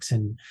dynamics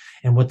and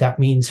what that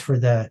means for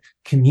the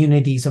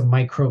communities of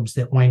microbes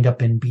that wind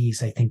up in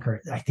bees. I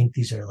think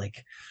these are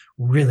like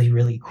really,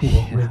 really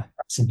cool, really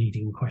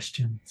fascinating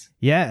questions.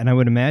 Yeah, and I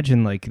would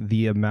imagine like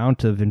the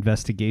amount of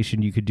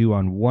investigation you could do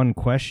on one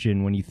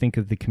question when you think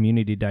of the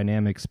community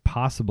dynamics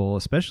possible,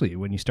 especially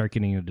when you start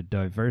getting into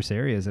diverse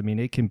areas. I mean,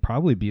 it can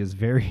probably be as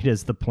varied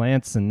as the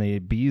plants and the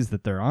bees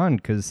that they're on,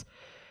 because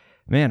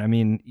man, I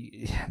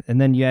mean, and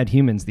then you add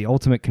humans, the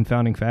ultimate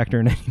confounding factor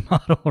in any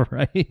model,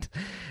 right?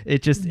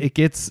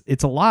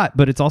 It's a lot,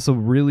 but it's also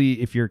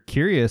really, if you're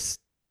curious,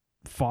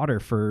 fodder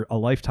for a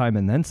lifetime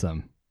and then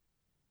some.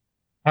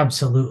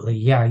 Absolutely.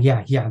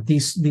 Yeah.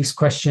 These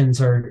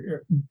questions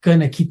are going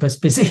to keep us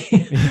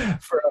busy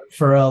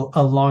for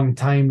a long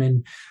time.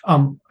 And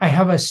I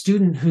have a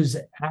student who's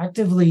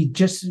actively,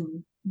 just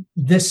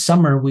this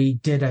summer, we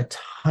did a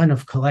ton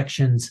of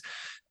collections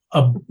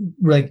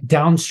like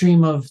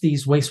downstream of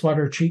these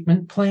wastewater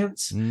treatment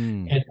plants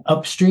and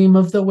upstream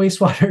of the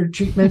wastewater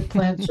treatment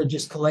plants. So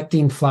just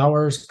collecting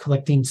flowers,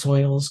 collecting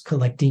soils,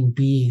 collecting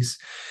bees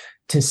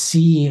to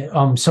see.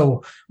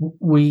 So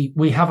we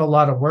have a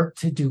lot of work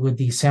to do with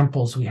these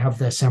samples. We have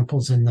the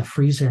samples in the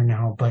freezer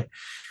now, but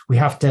we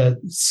have to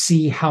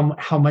see how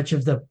much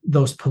of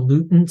those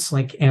pollutants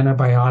like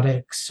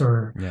antibiotics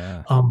or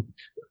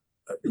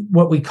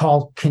what we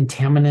call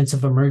contaminants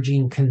of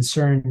emerging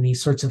concern,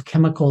 these sorts of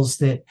chemicals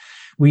that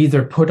we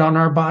either put on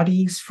our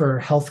bodies for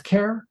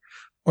healthcare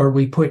or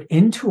we put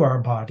into our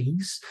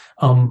bodies,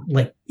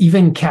 like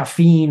even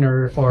caffeine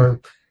or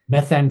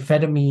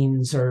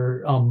methamphetamines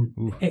or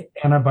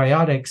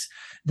antibiotics.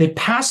 They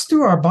pass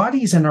through our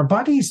bodies and our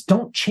bodies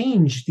don't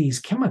change these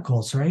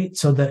chemicals, right?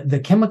 So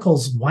the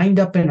chemicals wind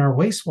up in our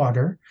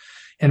wastewater,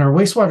 and our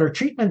wastewater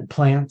treatment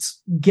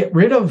plants get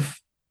rid of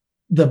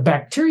the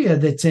bacteria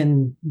that's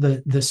in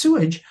the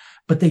sewage,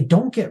 but they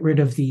don't get rid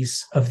of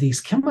these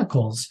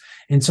chemicals.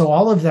 And so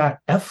all of that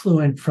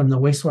effluent from the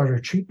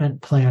wastewater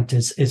treatment plant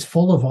is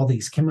full of all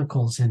these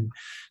chemicals. And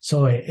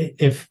so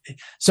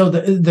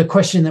the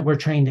question that we're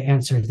trying to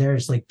answer there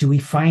is like, do we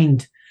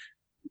find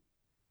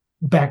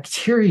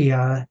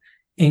bacteria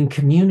in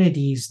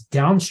communities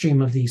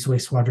downstream of these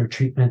wastewater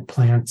treatment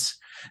plants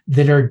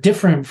that are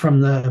different from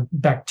the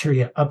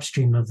bacteria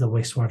upstream of the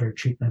wastewater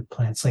treatment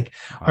plants? Like,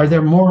 are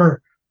there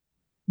more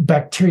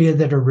bacteria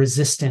that are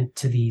resistant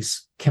to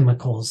these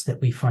chemicals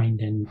that we find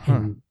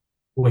in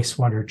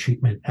wastewater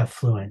treatment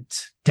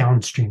effluent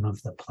downstream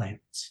of the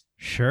plants?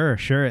 Sure.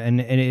 And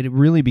it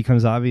really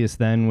becomes obvious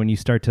then when you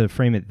start to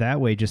frame it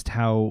that way, just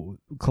how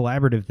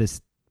collaborative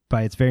this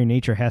by its very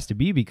nature has to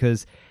be,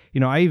 because,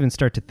 I even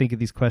start to think of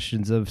these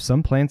questions of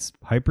some plants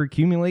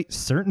hyperaccumulate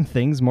certain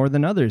things more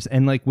than others.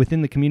 And like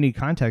within the community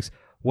context,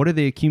 what are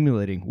they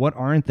accumulating? What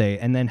aren't they?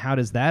 And then how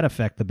does that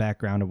affect the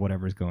background of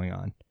whatever's going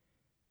on?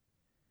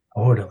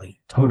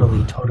 Totally.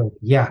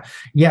 Yeah.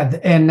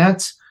 And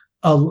that's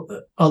a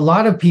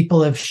lot of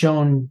people have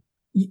shown,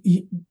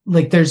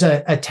 like there's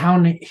a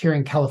town here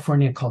in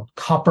California called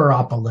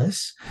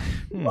Copperopolis,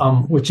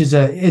 which is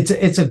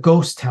it's a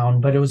ghost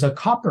town, but it was a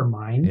copper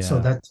mine. Yeah. So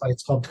that's why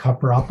it's called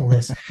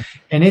Copperopolis.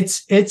 And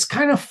it's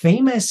kind of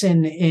famous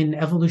in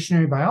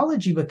evolutionary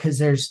biology because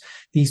there's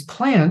these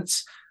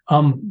plants,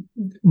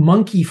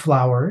 monkey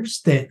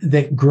flowers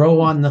that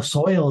grow on the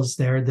soils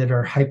there that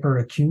are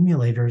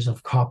hyperaccumulators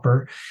of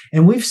copper.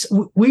 And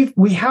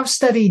we have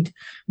studied,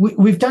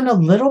 we've done a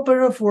little bit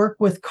of work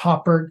with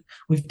copper.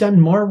 We've done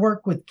more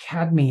work with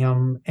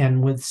cadmium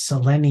and with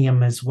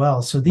selenium as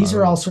well. So these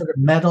are all sort of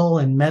metal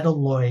and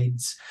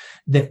metalloids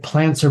that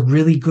plants are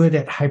really good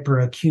at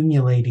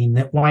hyperaccumulating,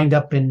 that wind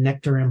up in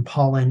nectar and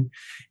pollen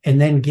and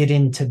then get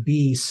into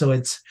bees. So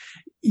it's,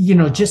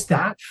 just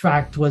that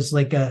fact was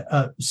like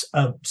a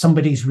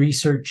somebody's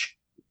research.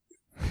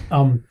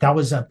 That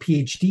was a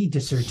PhD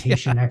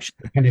dissertation,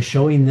 actually, kind of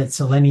showing that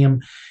selenium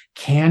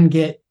can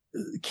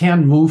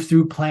move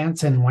through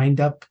plants and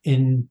wind up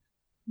in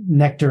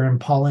nectar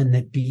and pollen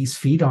that bees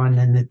feed on,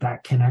 and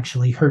that can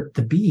actually hurt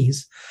the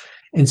bees.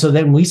 And so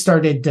then we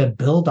started to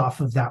build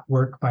off of that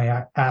work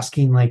by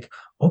asking, like,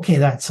 okay,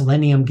 that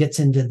selenium gets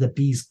into the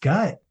bee's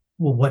gut.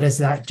 Well, what does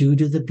that do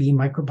to the bee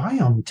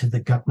microbiome, to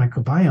the gut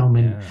microbiome?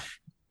 And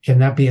can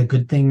that be a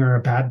good thing or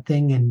a bad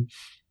thing? And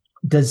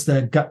does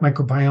the gut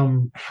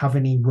microbiome have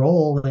any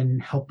role in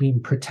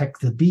helping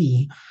protect the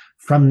bee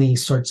from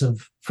these sorts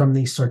of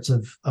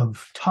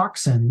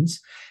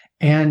toxins?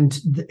 And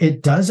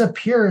it does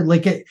appear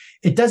like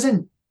it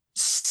doesn't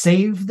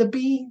save the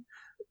bee.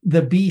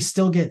 The bee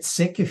still gets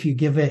sick if you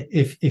give it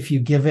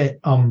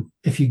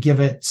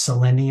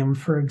selenium,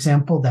 for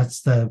example.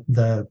 That's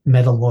the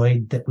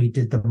metalloid that we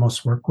did the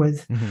most work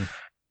with. Mm-hmm.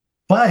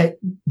 But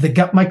the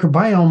gut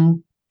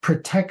microbiome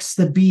protects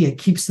the bee. It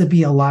keeps the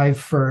bee alive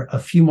for a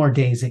few more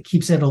days. It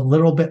keeps it a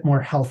little bit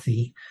more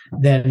healthy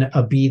than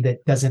a bee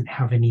that doesn't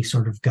have any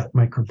sort of gut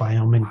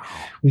microbiome. And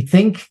we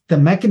think the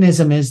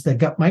mechanism is the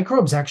gut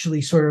microbes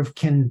actually sort of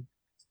can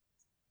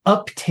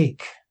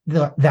uptake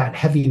that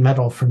heavy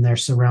metal from their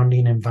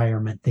surrounding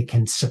environment. They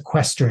can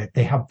sequester it.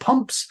 They have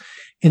pumps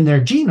in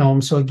their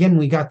genome. So again,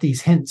 we got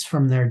these hints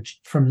from the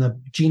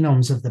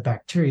genomes of the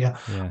bacteria.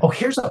 Yeah. Oh,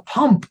 here's a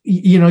pump.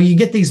 You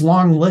get these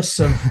long lists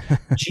of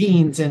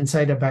genes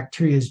inside a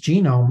bacteria's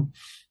genome.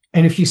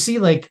 And if you see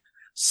like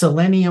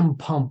selenium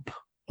pump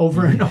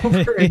over and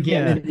over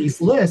again in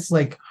these lists,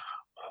 like,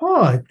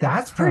 oh,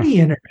 that's pretty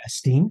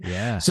interesting.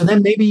 Yeah. So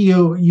then maybe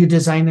you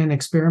design an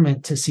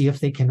experiment to see if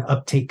they can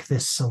uptake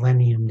this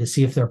selenium, to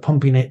see if they're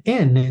pumping it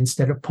in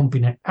instead of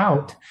pumping it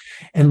out.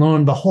 And lo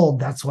and behold,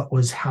 that's what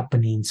was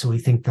happening. So we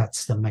think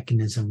that's the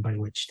mechanism by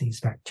which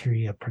these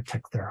bacteria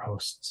protect their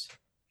hosts.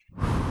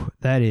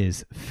 That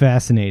is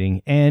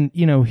fascinating. And,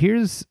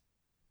 here's,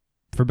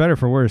 for better or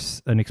for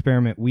worse, an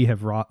experiment we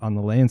have wrought on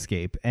the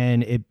landscape.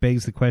 And it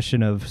begs the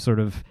question of sort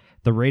of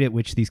the rate at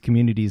which these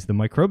communities, the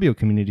microbial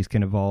communities,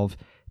 can evolve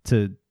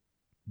to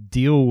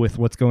deal with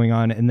what's going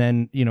on. And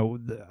then,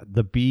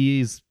 the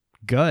bee's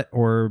gut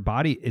or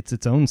body, it's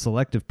its own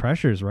selective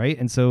pressures, right?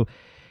 And so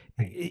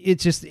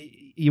it's just,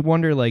 you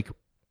wonder, like,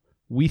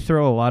 we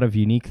throw a lot of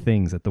unique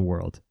things at the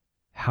world.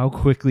 How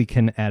quickly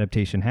can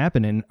adaptation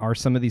happen? And are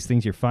some of these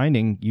things you're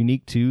finding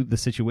unique to the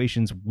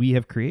situations we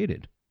have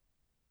created?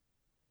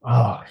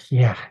 Oh,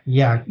 yeah.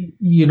 Yeah.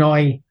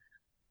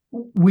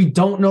 We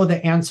don't know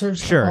the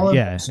answers to all of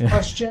those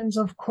questions,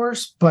 of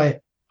course,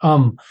 but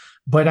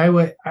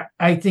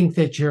I think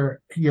that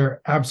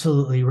you're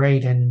absolutely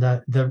right. And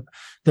the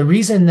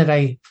reason that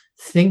I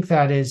think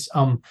that is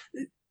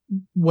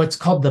what's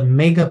called the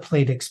mega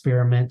plate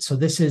experiment. So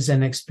this is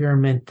an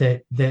experiment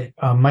that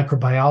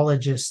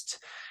microbiologists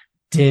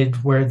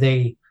did where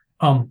they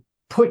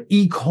put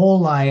E.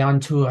 coli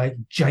onto a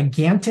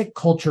gigantic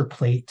culture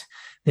plate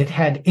that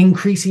had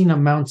increasing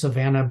amounts of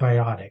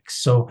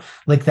antibiotics. So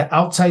like the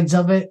outsides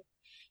of it,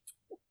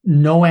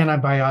 no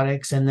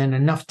antibiotics, and then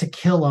enough to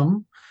kill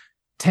them,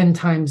 10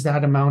 times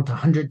that amount,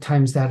 100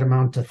 times that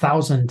amount,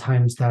 1,000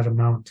 times that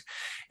amount.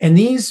 And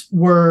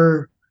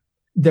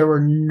there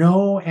were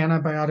no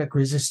antibiotic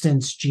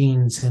resistance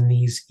genes in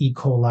these E.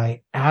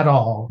 coli at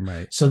all.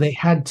 Right. So they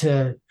had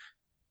to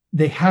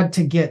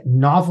get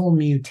novel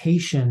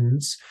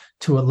mutations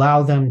to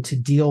allow them to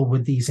deal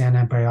with these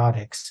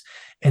antibiotics.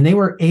 And they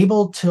were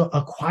able to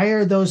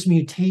acquire those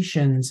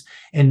mutations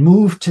and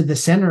move to the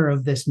center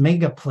of this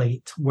mega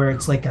plate where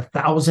it's like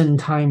 1,000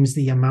 times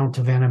the amount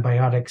of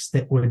antibiotics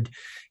that would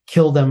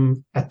kill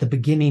them at the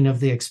beginning of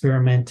the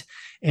experiment.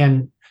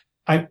 And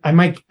I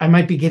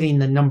might be getting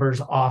the numbers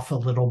off a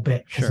little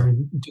bit because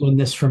I'm doing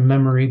this from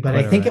memory, but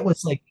I think it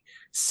was like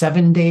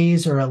 7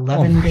 days or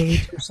 11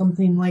 days or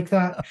something like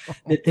that,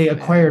 that they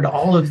acquired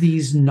all of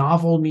these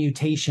novel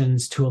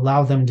mutations to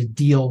allow them to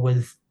deal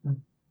with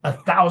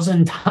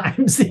 1,000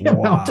 times the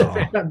amount of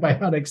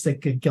antibiotics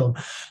that could kill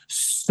them.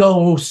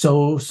 So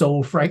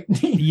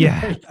frightening.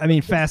 Yeah. Right? I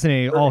mean,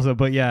 fascinating also,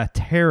 but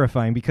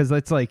terrifying because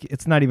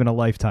it's not even a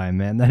lifetime,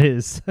 man. That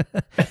is,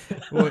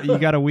 well, you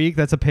got a week,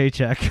 that's a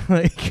paycheck.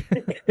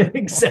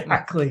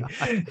 Exactly.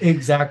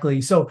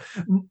 So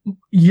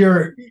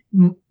your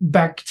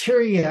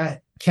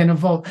bacteria can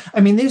evolve.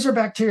 I mean, these are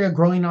bacteria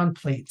growing on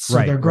plates. So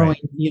they're growing,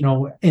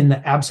 in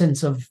the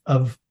absence of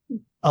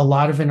a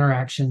lot of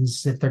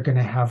interactions that they're going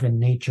to have in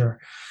nature.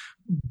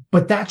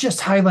 But that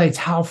just highlights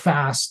how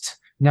fast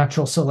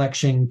natural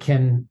selection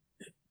can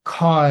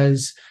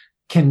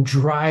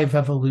drive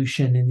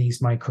evolution in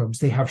these microbes.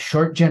 They have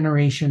short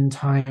generation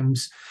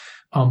times.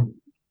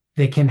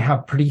 They can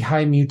have pretty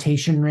high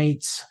mutation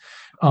rates.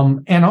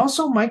 And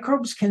also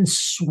microbes can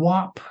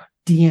swap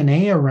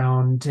DNA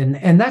around,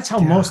 and that's how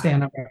most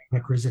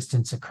antibiotic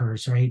resistance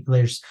occurs, right?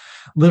 There's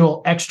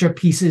little extra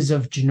pieces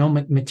of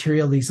genomic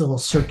material, these little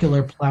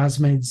circular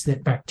plasmids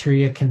that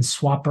bacteria can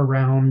swap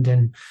around.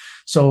 And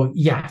so,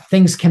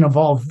 things can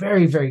evolve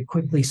very, very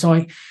quickly.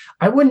 So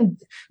I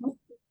wouldn't,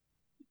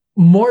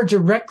 more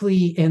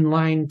directly in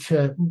line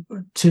to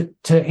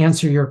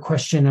answer your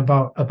question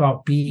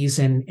about bees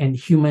and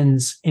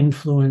humans'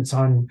 influence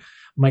on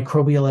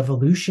microbial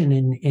evolution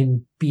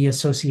in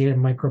bee-associated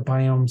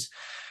microbiomes.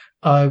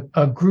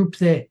 A group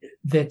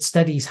that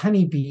studies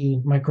honeybee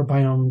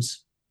microbiomes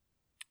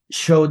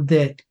showed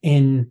that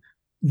in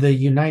the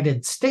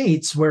United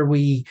States, where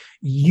we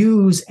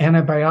use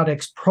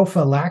antibiotics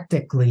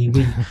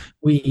prophylactically,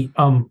 we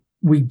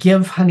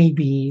give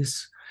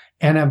honeybees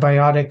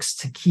antibiotics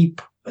to keep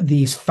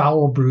these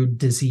foul brood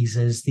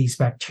diseases, these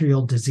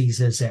bacterial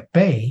diseases at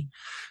bay.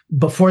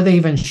 before they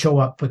even show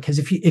up, because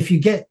if you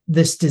get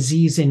this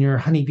disease in your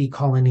honeybee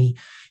colony,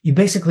 you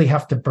basically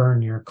have to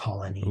burn your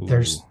colony. Ooh,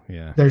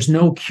 there's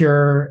no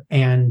cure,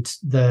 and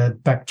the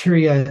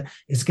bacteria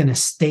is going to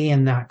stay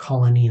in that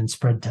colony and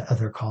spread to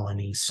other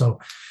colonies. So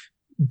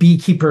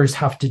beekeepers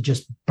have to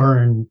just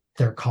burn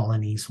their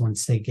colonies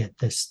once they get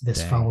this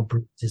foul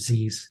brood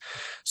disease.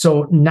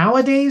 So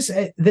nowadays,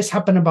 this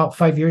happened about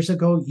 5 years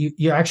ago.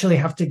 You actually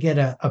have to get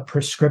a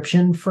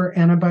prescription for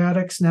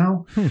antibiotics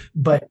now,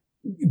 but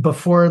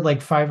before, like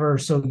 5 or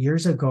so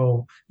years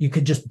ago, you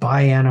could just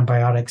buy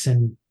antibiotics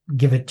and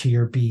give it to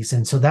your bees.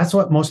 And so that's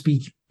what most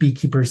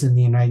beekeepers in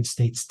the United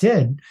States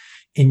did.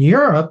 In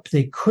Europe,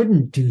 they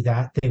couldn't do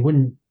that. They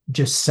wouldn't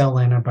just sell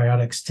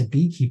antibiotics to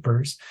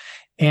beekeepers.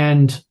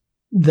 And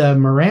the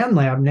Moran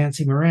lab,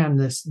 Nancy Moran,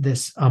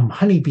 this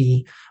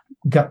honeybee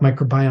gut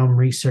microbiome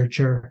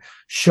researcher,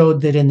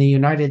 showed that in the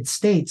United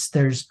States,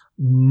 there's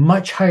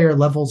much higher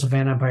levels of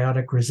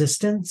antibiotic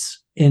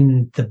resistance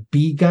in the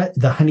bee gut,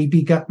 the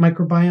honeybee gut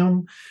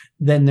microbiome,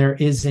 than there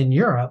is in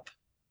Europe,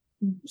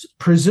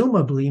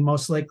 presumably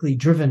most likely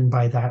driven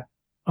by that,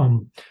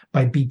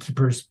 by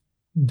beekeepers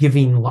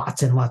giving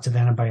lots and lots of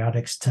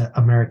antibiotics to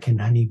American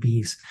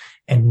honeybees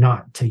and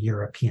not to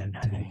European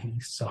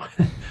honeybees.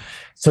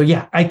 So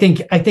yeah, I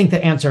think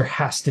the answer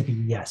has to be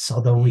yes,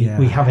 although we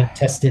haven't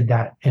tested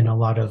that in a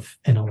lot of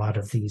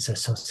these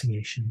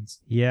associations.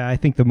 Yeah, I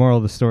think the moral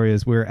of the story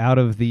is we're out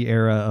of the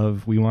era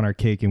of we want our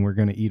cake and we're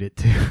going to eat it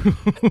too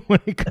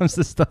when it comes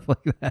to stuff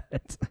like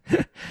that.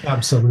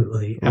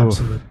 Absolutely.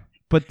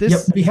 But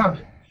this, we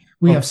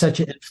have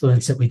such an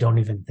influence that we don't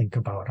even think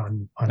about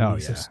on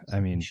these associations. I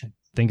mean,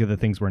 think of the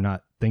things we're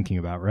not thinking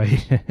about,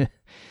 right?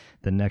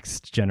 The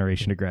next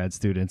generation of grad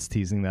students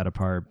teasing that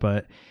apart.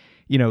 But,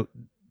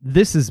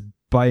 this is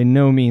by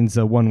no means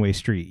a one-way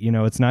street.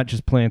 It's not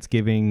just plants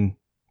giving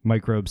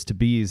microbes to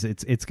bees.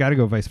 It's got to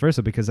go vice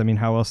versa, because,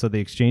 how else are they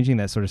exchanging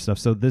that sort of stuff?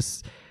 So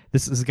this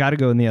has got to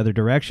go in the other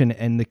direction.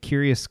 And the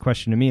curious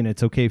question to me, and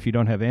it's okay if you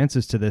don't have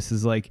answers to this,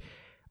 is like,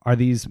 are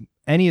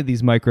any of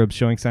these microbes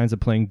showing signs of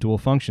playing dual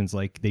functions?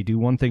 Like they do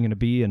one thing in a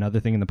bee, another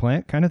thing in the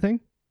plant kind of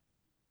thing?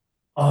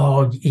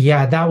 Oh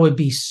yeah, that would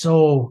be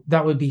so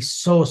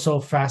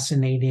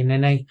fascinating.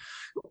 And I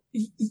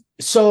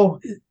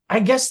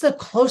guess the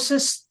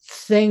closest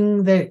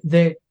thing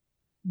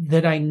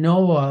that I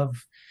know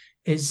of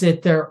is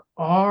that there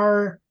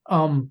are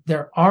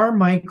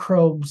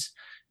microbes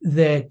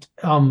that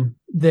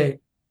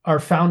are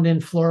found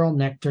in floral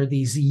nectar,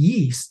 these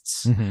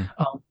yeasts.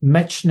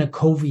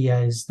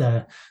 Mechnicovia is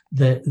the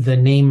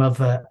name of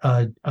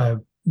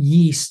a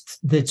yeast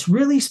that's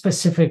really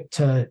specific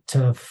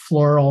to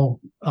floral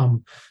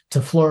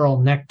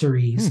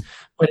nectaries.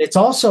 But it's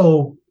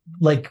also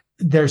like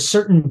there's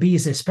certain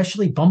bees,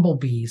 especially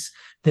bumblebees,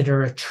 that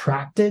are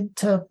attracted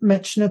to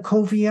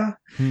Mechnicovia.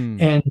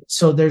 And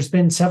so there's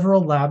been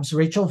several labs,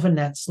 Rachel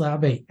Vanette's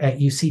lab at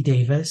UC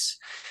Davis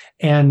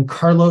and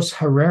Carlos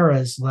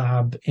Herrera's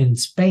lab in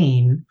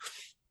Spain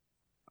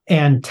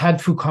and Tad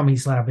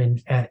Fukami's lab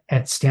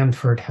at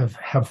Stanford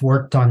have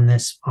worked on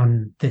this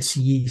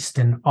yeast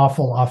an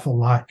awful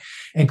lot.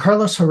 And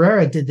Carlos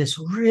Herrera did this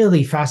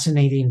really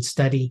fascinating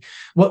study.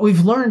 What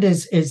we've learned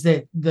is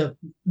that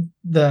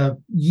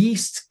the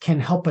yeast can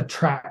help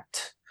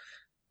attract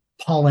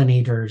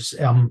pollinators.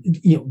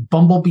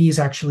 Bumblebees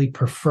actually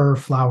prefer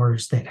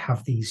flowers that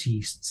have these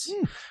yeasts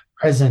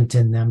present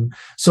in them.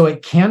 So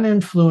it can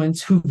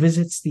influence who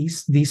visits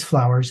these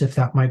flowers if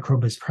that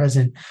microbe is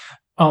present.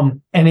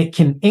 And it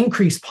can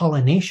increase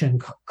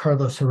pollination.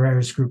 Carlos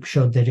Herrera's group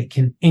showed that it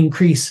can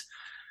increase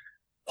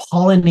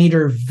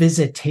pollinator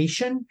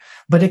visitation,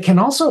 but it can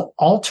also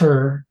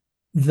alter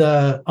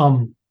the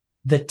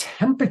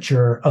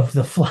temperature of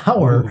the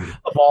flower,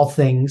 of all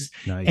things,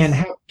 and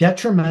have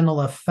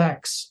detrimental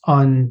effects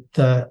on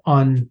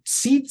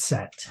seed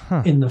set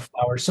in the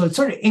flower. So it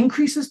sort of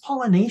increases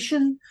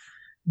pollination,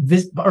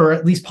 or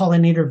at least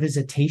pollinator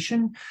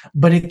visitation,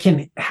 but it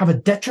can have a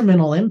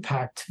detrimental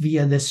impact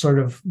via this sort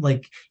of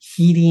like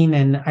heating.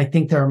 And I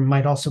think there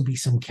might also be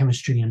some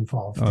chemistry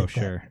involved at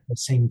the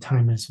same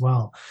time as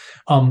well,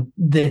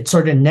 that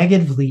sort of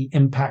negatively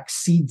impacts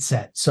seed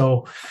set.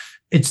 So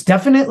it's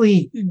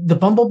definitely, the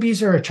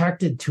bumblebees are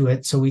attracted to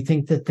it. So we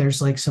think that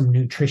there's like some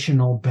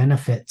nutritional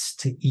benefits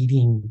to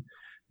eating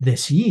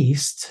this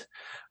yeast.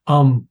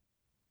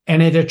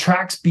 And it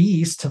attracts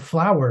bees to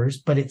flowers,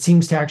 but it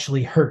seems to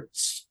actually hurt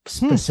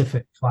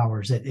specific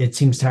flowers. It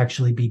seems to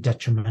actually be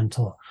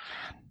detrimental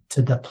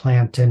to the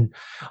plant. And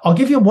I'll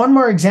give you one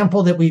more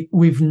example that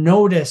we've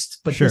noticed,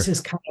 but this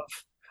is kind of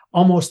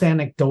almost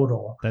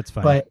anecdotal. That's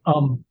fine. But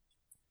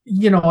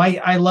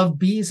I love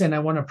bees and I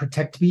want to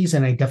protect bees,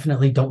 and I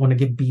definitely don't want to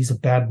give bees a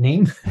bad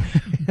name.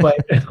 But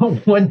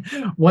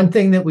one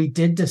thing that we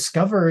did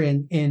discover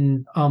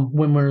in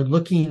when we're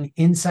looking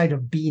inside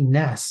of bee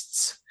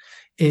nests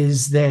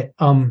is that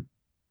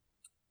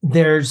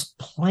there's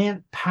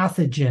plant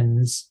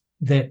pathogens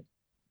that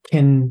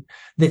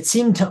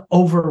seem to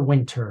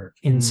overwinter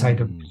inside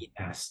of bee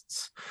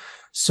nests.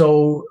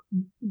 So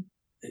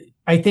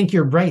I think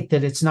you're right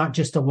that it's not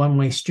just a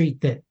one-way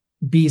street,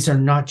 bees are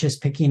not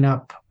just picking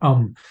up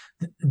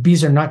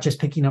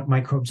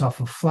microbes off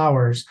of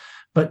flowers,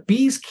 but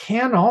bees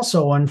can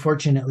also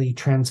unfortunately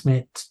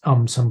transmit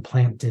some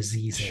plant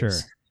diseases. Sure.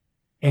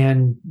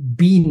 And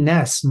bee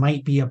nests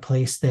might be a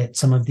place that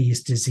some of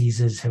these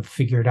diseases have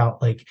figured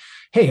out, like,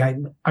 hey,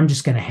 I'm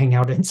just going to hang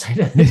out inside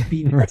of this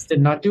bee nest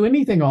and not do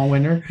anything all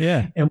winter.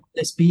 Yeah. And when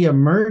this bee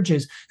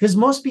emerges, because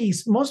most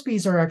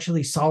bees are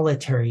actually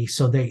solitary,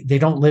 so they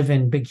don't live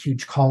in big,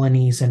 huge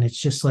colonies. And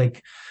it's just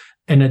like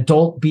an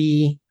adult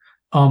bee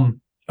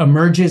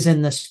emerges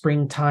in the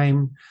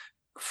springtime,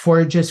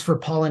 forages for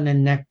pollen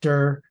and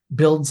nectar,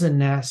 builds a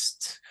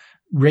nest,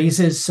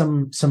 raises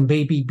some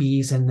baby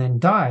bees, and then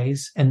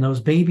dies. And those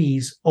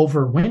babies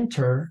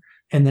overwinter,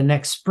 and the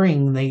next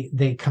spring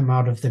they come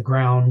out of the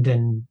ground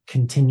and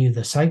continue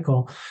the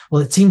cycle.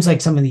 Well, it seems like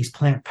some of these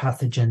plant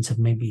pathogens have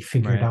maybe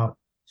figured out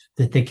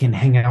that they can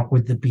hang out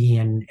with the bee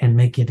and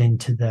make it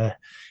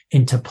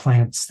into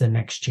plants the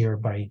next year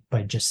by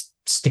just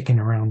sticking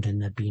around in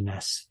the bee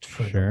nest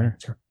for the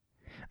winter.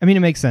 I mean,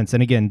 it makes sense.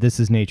 And again, this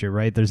is nature,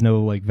 right? There's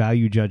no like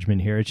value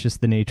judgment here. It's just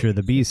the nature of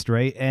the beast,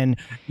 right? And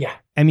yeah,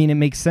 I mean, it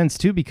makes sense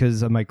too,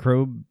 because a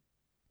microbe,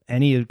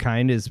 any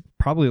kind, is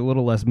probably a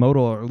little less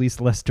modal, or at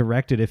least less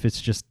directed if it's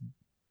just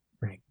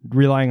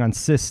relying on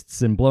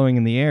cysts and blowing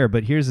in the air.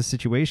 But here's a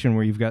situation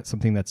where you've got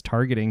something that's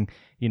targeting,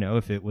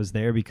 if it was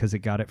there because it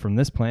got it from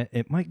this plant,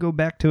 it might go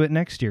back to it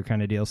next year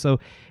kind of deal.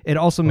 So it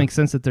also makes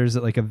sense that there's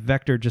like a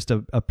vector, just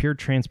a pure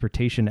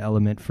transportation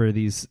element for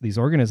these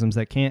organisms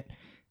that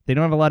they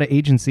don't have a lot of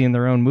agency in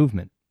their own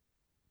movement.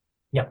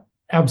 Yeah,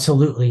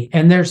 absolutely.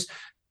 And there's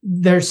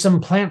some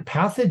plant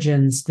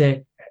pathogens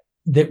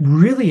that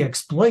really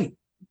exploit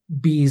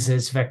bees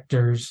as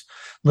vectors,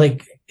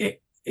 like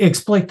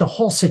exploit the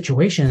whole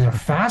situation. They're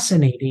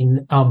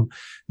fascinating.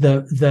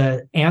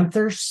 The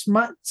anther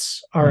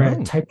smuts are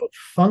a type of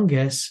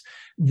fungus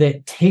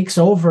that takes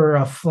over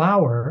a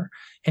flower,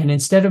 and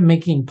instead of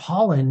making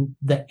pollen,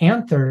 the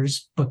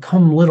anthers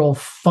become little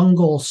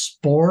fungal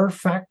spore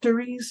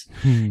factories.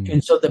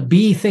 And so the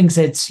bee thinks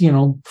it's,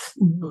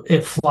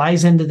 it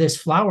flies into this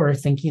flower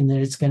thinking that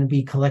it's going to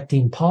be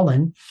collecting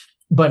pollen,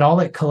 but all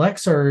it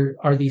collects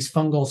are these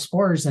fungal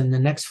spores, and the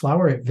next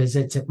flower it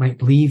visits, it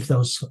might leave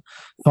those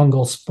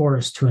fungal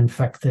spores to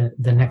infect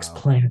the next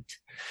plant.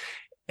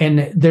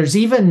 And there's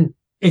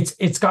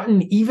it's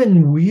gotten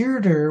even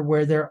weirder,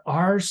 where there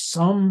are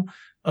some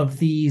of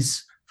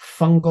these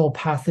fungal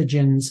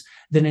pathogens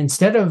that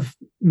instead of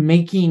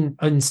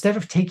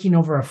taking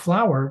over a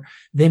flower,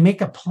 they make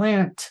a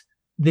plant.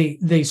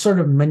 They sort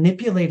of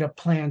manipulate a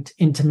plant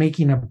into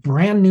making a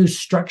brand new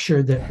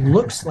structure that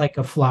looks like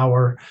a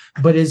flower,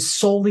 but is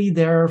solely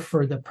there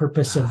for the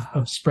purpose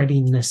of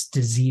spreading this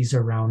disease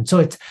around.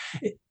 So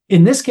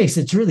in this case,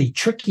 it's really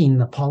tricking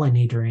the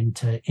pollinator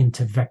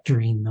into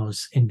vectoring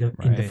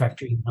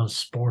those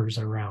spores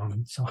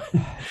around. So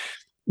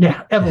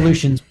yeah,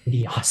 evolution's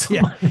pretty awesome.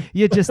 Yeah,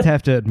 you just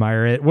have to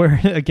admire it. Where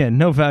again,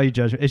 no value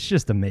judgment. It's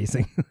just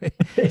amazing.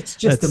 It's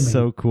just amazing.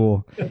 So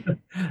cool.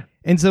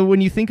 And so when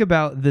you think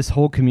about this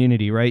whole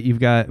community, right, you've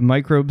got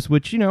microbes,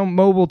 which,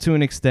 mobile to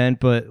an extent,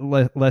 but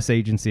less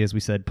agency, as we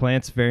said.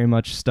 Plants very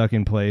much stuck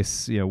in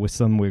place, with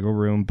some wiggle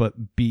room,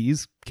 but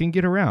bees can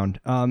get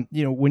around.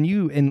 When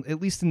and at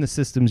least in the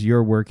systems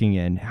you're working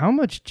in, how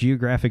much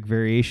geographic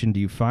variation do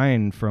you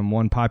find from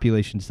one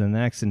population to the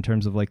next in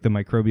terms of like the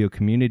microbial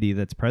community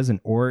that's present?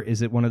 Or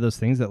is it one of those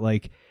things that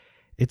like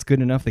it's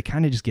good enough they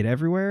kind of just get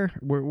everywhere?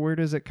 Where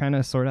does it kind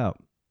of sort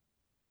out?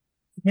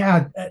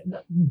 Yeah,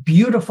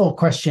 beautiful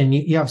question.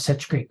 You have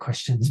such great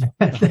questions.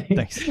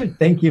 Thanks.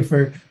 Thank you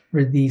for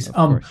these.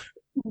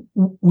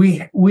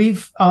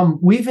 We've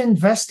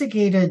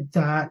investigated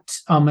that,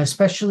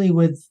 especially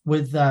with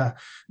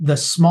the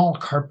small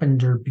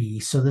carpenter bee.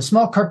 So the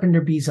small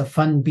carpenter bee is a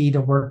fun bee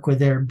to work with.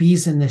 They're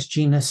bees in this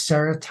genus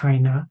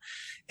Ceratina.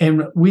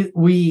 And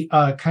we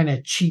kind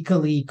of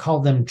cheekily call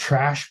them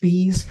trash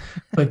bees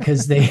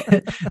because they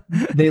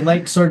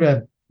like sort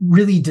of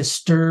really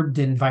disturbed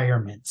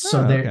environments.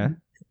 So they're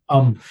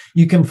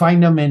you can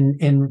find them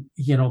in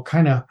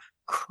kind of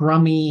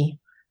crummy,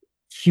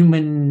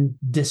 human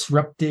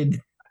disrupted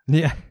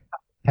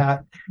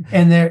habitat,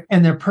 and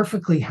they're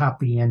perfectly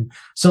happy. And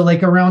so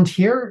like around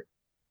here,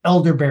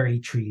 elderberry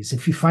trees.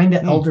 If you find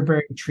an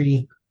elderberry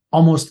tree,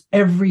 almost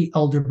every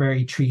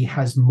elderberry tree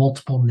has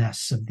multiple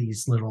nests of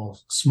these little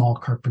small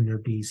carpenter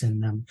bees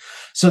in them.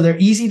 So they're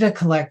easy to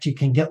collect. You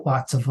can get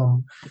lots of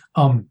them.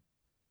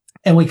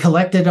 And we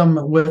collected them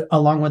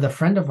along with a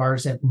friend of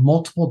ours at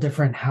multiple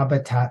different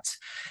habitats.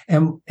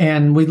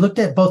 And we looked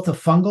at both the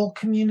fungal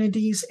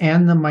communities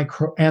and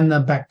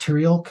the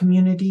bacterial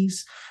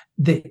communities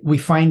that we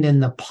find in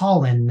the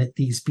pollen that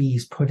these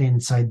bees put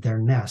inside their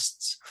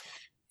nests.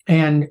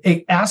 And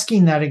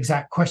asking that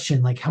exact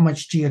question, like how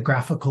much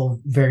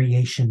geographical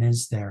variation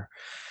is there?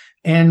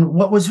 And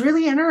what was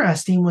really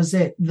interesting was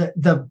that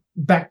the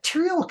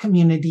bacterial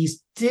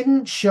communities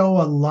didn't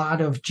show a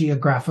lot of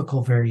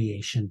geographical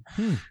variation.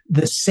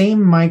 The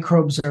same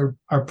microbes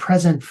are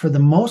present for the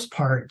most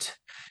part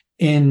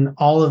in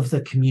all of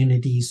the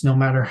communities, no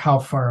matter how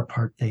far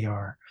apart they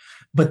are.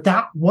 But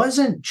that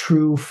wasn't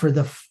true for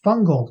the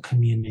fungal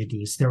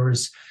communities. There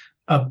was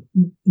a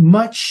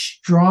much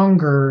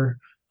stronger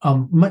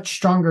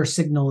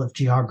signal of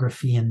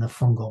geography in the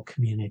fungal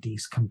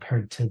communities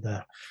compared to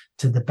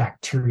the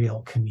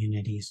bacterial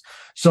communities.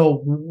 So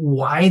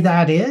why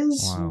that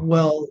is? Wow.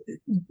 Well,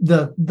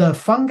 the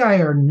fungi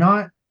are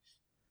not.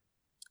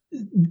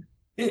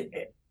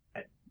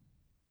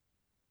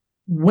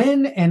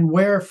 When and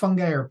where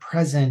fungi are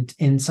present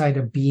inside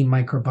of bee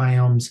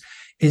microbiomes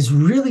is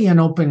really an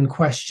open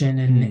question.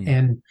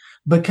 And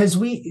because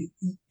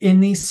in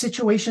these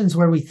situations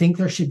where we think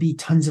there should be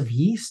tons of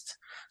yeast,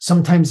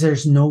 sometimes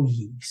there's no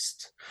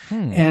yeast.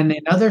 And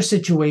in other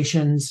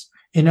situations,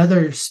 in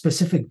other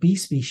specific bee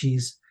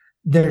species,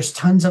 there's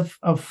tons of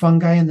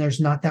fungi and there's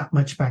not that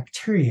much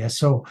bacteria.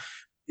 So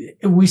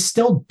we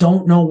still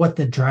don't know what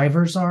the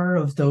drivers are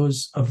of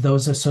those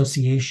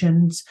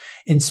associations.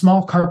 In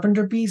small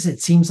carpenter bees,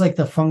 it seems like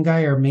the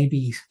fungi are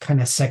maybe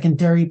kind of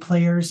secondary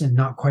players and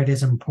not quite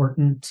as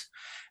important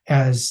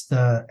as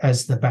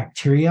the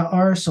bacteria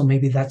are. So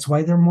maybe that's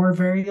why they're more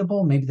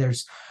variable. Maybe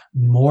there's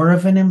more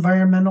of an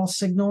environmental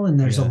signal and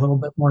there's a little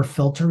bit more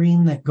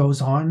filtering that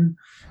goes on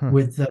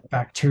with the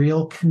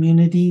bacterial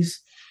communities.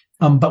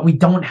 But we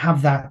don't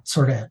have that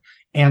sort of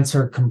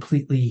answer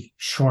completely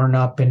shorn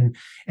up, and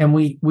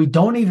we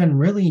don't even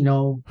really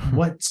know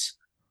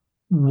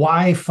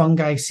why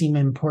fungi seem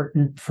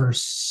important for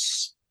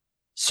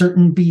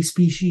certain bee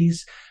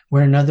species,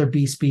 where in other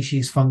bee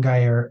species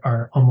fungi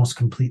are almost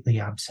completely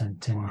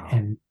absent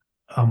and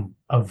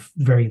of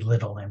very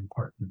little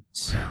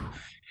importance.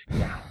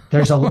 Yeah,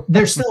 there's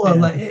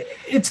still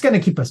it's going to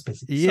keep us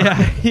busy. So.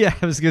 Yeah.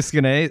 I was just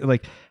going to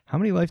like, how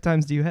many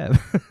lifetimes do you have?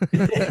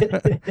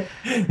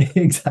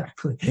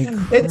 Exactly.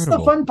 Incredible. It's the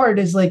fun part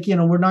is like,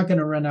 we're not going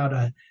to run out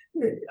of.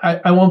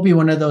 I won't be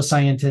one of those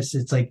scientists.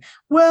 It's like,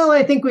 well,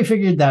 I think we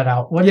figured that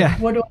out. What do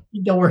we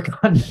need to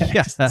work on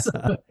next?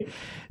 Yeah.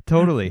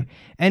 Totally.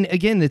 And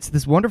again, it's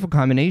this wonderful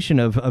combination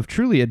of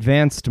truly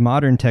advanced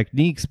modern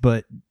techniques,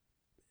 but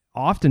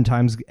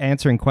oftentimes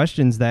answering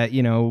questions that,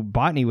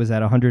 botany was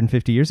at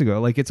 150 years ago.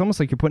 Like, it's almost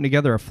like you're putting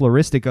together a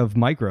floristic of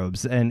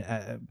microbes. And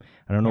I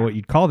don't know what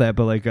you'd call that,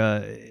 but like,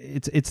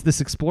 it's this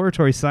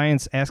exploratory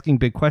science asking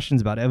big questions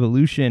about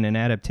evolution and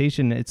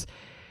adaptation. It's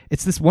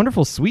this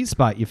wonderful sweet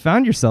spot you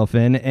found yourself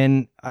in.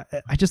 And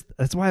I just,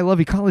 that's why I love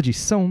ecology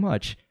so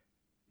much.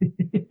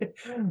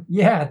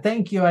 Yeah,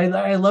 thank you.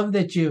 I love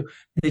that you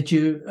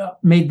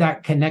made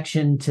that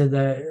connection to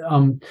the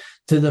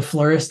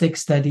floristic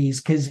studies,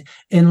 because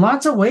in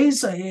lots of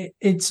ways it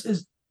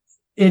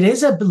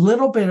is a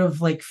little bit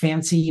of like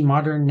fancy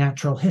modern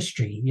natural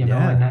history,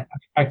 and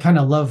I kind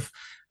of love.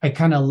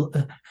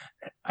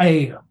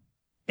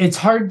 It's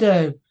hard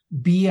to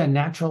be a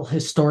natural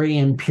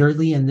historian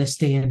purely in this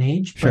day and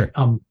age, sure.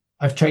 But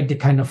I've tried to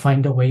kind of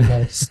find a way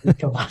to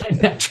sneak a lot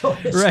of natural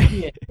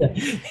history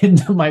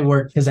into my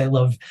work, because I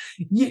love,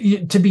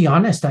 to be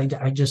honest, I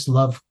just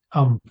love,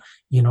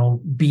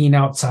 being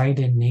outside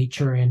in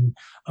nature and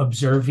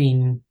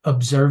observing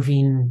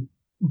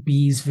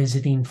bees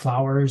visiting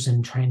flowers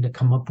and trying to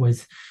come up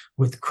with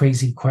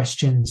crazy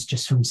questions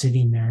just from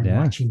sitting there and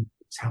watching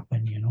things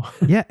happen,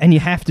 Yeah, and you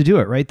have to do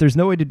it, right? There's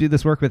no way to do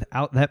this work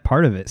without that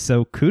part of it.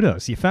 So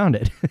kudos, you found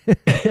it.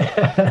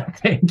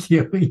 Thank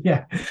you.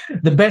 Yeah.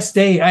 The best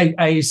day,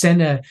 I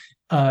sent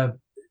a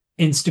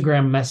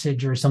Instagram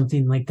message or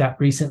something like that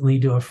recently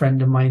to a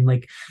friend of mine,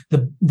 like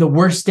the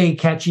worst day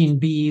catching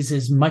bees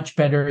is much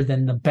better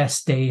than the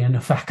best day in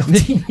a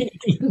faculty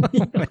meeting.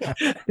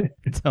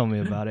 Tell me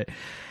about it.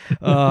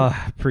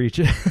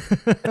 Preach.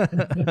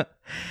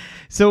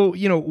 So,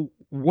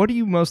 what are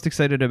you most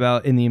excited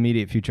about in the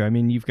immediate future? I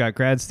mean, you've got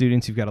grad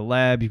students, you've got a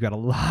lab, you've got a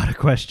lot of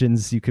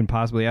questions you can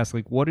possibly ask.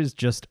 Like, what is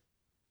just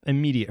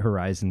immediate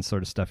horizon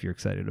sort of stuff you're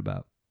excited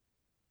about?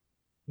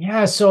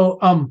 Yeah, so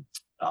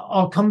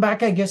I'll come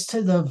back, I guess,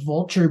 to the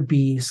vulture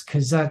bees,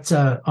 because that's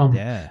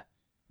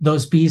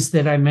those bees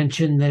that I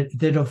mentioned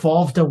that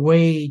evolved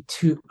away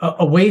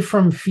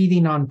from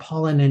feeding on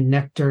pollen and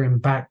nectar and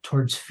back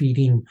towards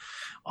feeding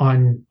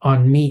on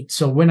meat.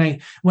 So when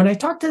I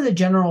talk to the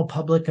general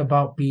public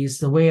about bees,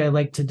 the way I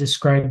like to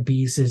describe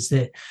bees is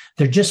that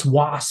they're just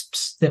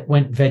wasps that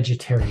went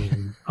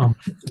vegetarian.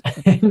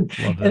 And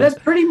that's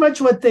pretty much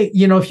what they,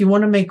 if you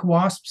want to make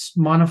wasps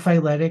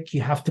monophyletic,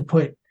 you have to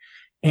put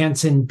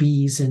ants and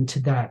bees into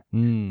that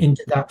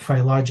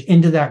phylogeny,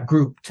 into that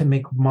group to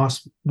make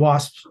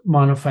wasps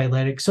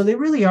monophyletic. So they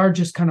really are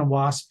just kind of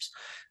wasps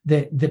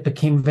that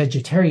became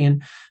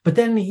vegetarian. But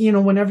then,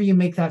 whenever you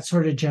make that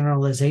sort of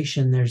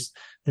generalization,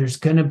 there's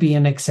going to be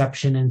an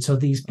exception. And so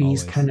these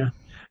bees kind of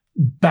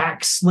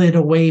backslid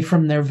away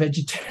from their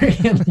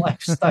vegetarian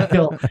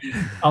lifestyle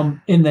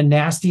in the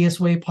nastiest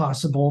way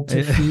possible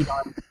to feed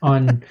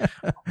on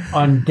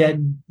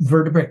dead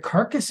vertebrate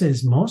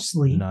carcasses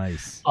mostly.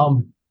 Nice.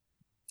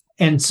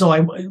 And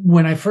so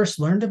when I first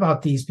learned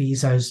about these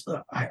bees, I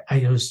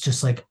was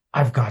just like,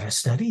 I've got to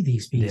study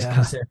these bees,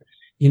 because they're,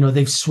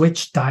 they've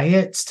switched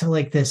diets to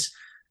like this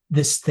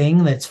this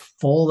thing that's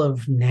full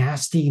of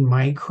nasty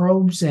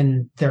microbes,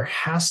 and there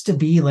has to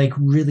be like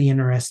really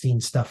interesting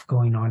stuff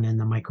going on in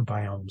the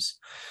microbiomes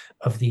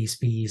of these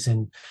bees.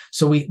 And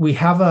so we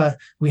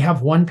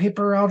have one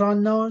paper out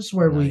on those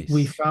where Nice.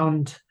 we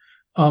found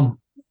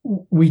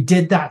we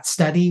did that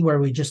study where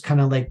we just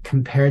kind of like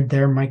compared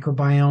their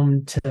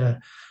microbiome to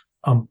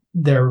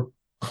their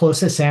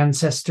closest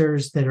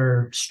ancestors that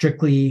are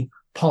strictly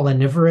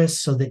pollinivorous,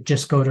 so that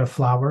just go to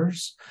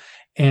flowers,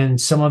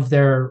 and some of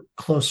their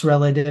close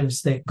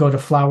relatives that go to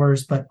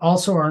flowers but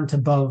also aren't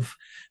above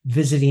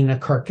visiting a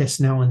carcass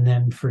now and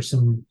then for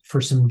some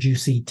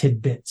juicy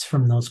tidbits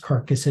from those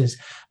carcasses,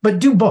 but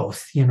do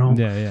both,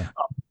 Yeah.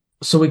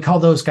 So we call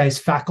those guys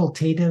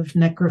facultative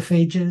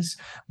necrophages,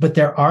 but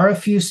there are a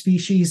few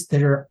species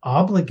that are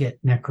obligate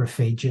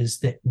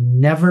necrophages that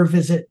never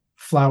visit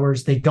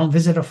flowers. They don't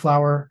visit a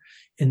flower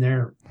in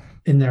their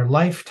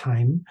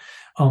lifetime.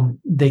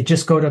 They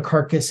just go to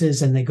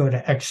carcasses, and they go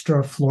to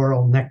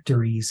extrafloral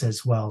nectaries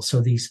as well.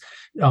 So these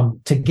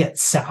to get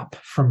sap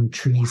from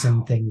trees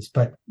and things,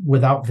 but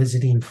without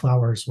visiting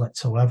flowers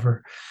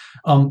whatsoever.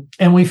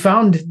 And we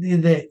found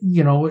that,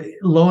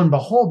 lo and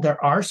behold,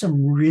 there are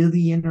some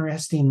really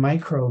interesting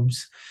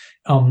microbes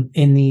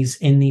in these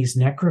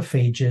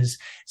necrophages.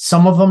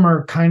 Some of them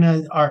are kind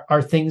of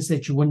are things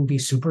that you wouldn't be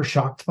super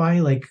shocked by,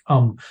 like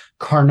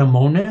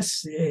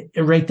Carnivorous,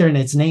 right there in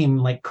its name,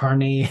 like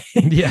carne.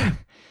 Yeah.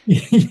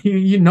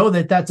 You know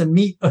that's a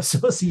meat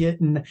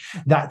associate, and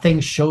that thing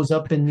shows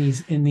up in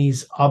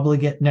these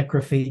obligate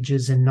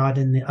necrophages and not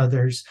in the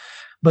others.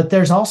 But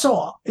there's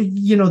also,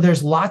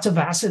 there's lots of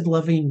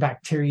acid-loving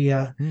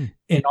bacteria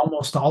in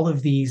almost all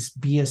of these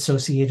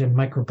bee-associated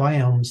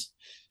microbiomes.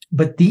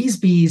 But these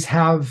bees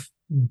have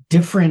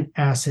different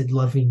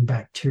acid-loving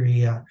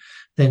bacteria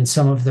than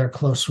some of their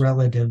close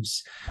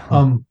relatives.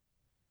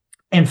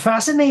 And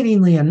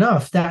fascinatingly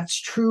enough, that's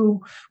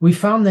true. We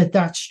found that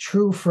that's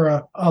true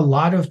for a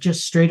lot of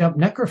just straight up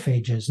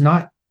necrophages,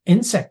 not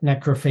insect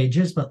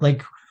necrophages, but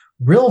like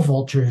real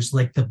vultures,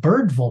 like the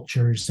bird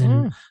vultures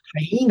and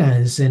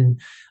hyenas and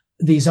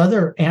these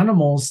other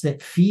animals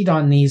that feed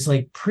on these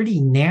like pretty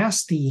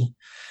nasty,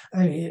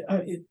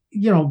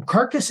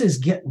 carcasses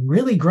get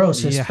really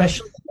gross,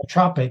 especially in the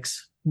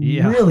tropics,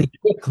 really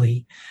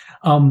quickly.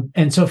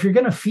 And so if you're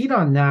going to feed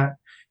on that,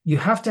 you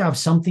have to have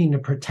something to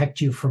protect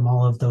you from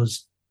all of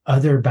those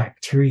other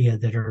bacteria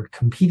that are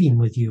competing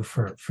with you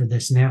for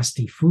this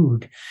nasty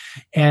food.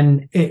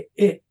 And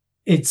it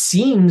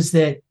seems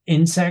that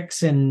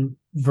insects and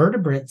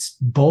vertebrates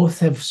both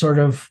have sort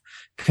of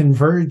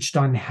converged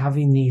on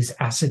having these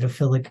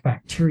acidophilic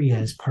bacteria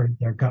as part of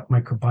their gut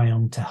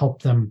microbiome to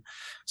help them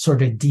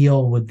sort of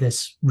deal with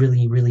this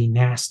really, really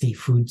nasty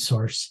food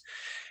source.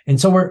 And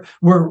so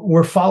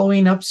we're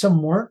following up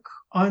some work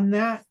on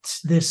that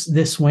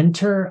this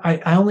winter.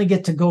 I only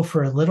get to go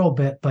for a little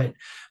bit, but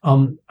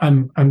I'm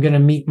going to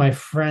meet my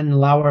friend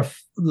Laura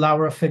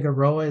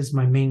Figueroa is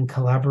my main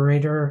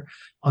collaborator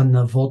on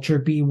the vulture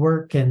bee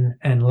work, and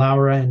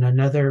Laura and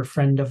another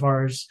friend of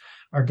ours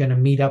are going to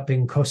meet up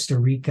in Costa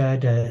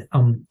Rica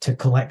to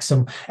collect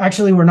some.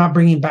 Actually, we're not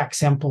bringing back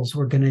samples.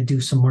 We're going to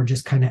do some more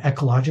just kind of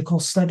ecological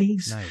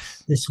studies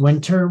this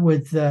winter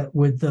with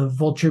the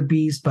vulture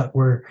bees. But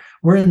we're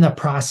in the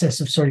process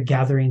of sort of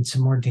gathering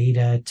some more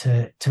data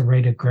to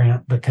write a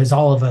grant, because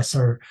all of us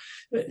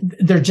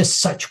they're just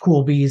such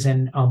cool bees,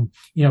 and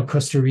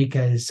Costa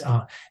Rica is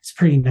it's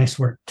pretty nice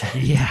work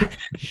to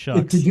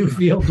do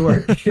field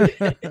work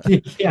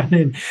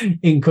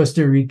in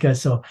Costa Rica.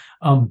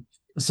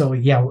 So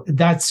yeah,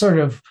 that's sort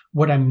of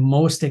what I'm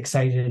most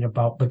excited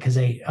about, because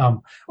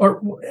I'm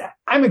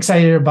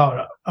excited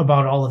about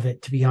all of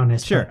it, to be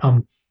honest. Sure.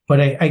 But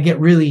I get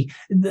really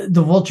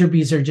the vulture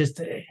bees are just.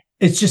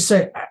 It's just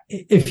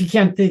if you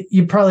can't,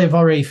 you probably have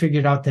already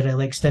figured out that I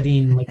like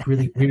studying like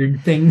really weird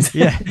things.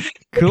 Yeah,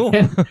 cool.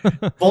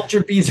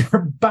 Vulture bees are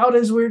about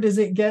as weird as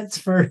it gets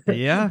for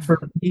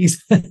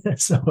bees.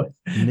 So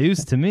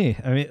news to me.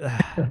 I mean,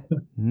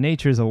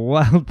 nature's a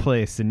wild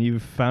place, and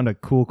you've found a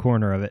cool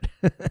corner of it.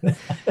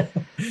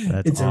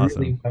 It's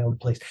awesome. A really wild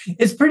place.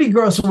 It's pretty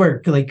gross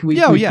work. Like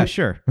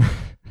sure.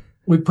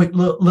 We put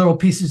little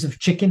pieces of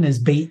chicken as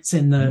baits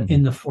in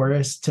the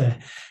forest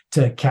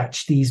to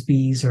catch these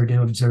bees or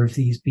to observe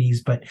these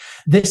bees. But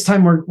this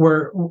time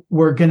we're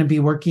going to be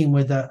working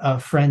with a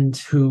friend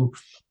who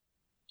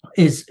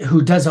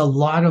does a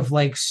lot of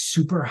like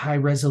super high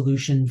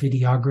resolution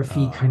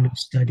videography kind of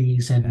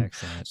studies, and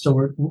excellent.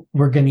 So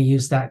we're going to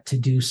use that to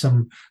do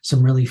some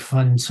really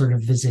fun sort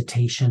of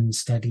visitation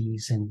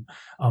studies and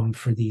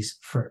for these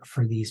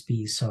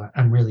bees. So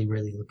I'm really,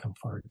 really looking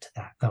forward to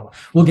that. Though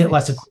we'll get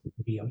lots of cool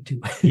video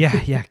too.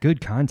 yeah, good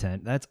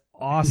content. That's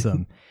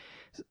awesome.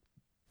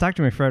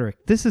 Dr. McFrederick,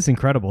 this is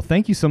incredible.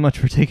 Thank you so much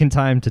for taking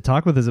time to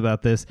talk with us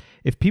about this.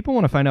 If people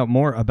want to find out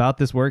more about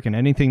this work and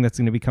anything that's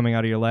going to be coming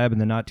out of your lab in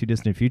the not too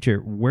distant future,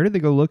 where do they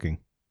go looking?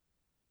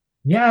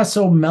 Yeah,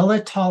 so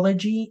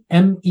Melitology,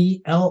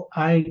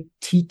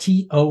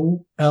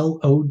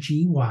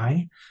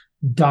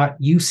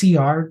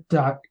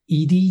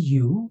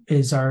 MELITTOLOGY.UCR.edu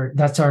is our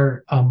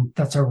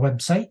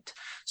website.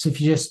 So if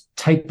you just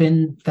type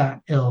in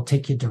that, it'll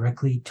take you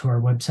directly to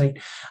our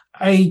website.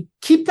 I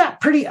keep that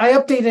I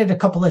update it a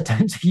couple of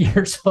times a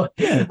year. So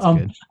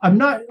I'm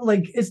not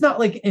like, it's not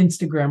like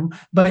Instagram,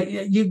 but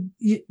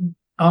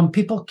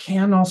people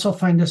can also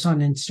find us on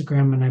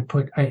Instagram, and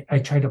I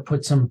try to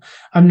put some.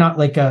 I'm not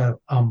like a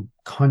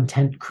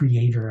content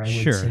creator, I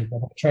would say,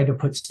 but I try to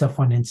put stuff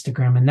on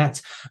Instagram, and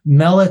that's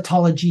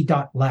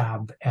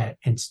melitology.lab at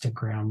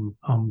Instagram.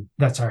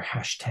 That's our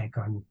hashtag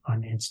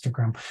on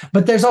Instagram.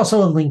 But there's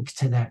also a link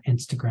to that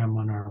Instagram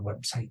on our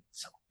website.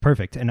 So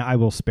perfect. And I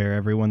will spare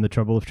everyone the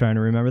trouble of trying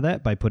to remember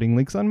that by putting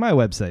links on my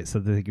website so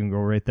that they can go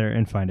right there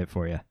and find it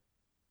for you.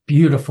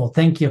 Beautiful.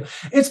 Thank you.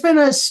 It's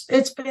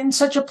been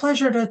such a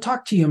pleasure to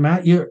talk to you,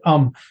 Matt. You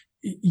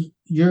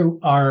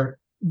are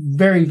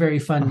very, very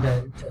fun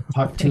to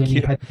talk to, and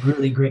you had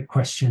really great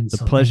questions.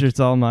 The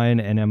pleasure's all mine,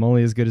 and I'm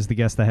only as good as the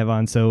guest I have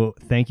on. So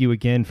thank you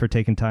again for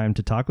taking time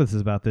to talk with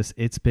us about this.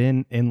 It's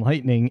been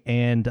enlightening,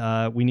 and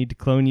we need to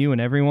clone you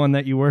and everyone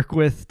that you work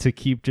with to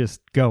keep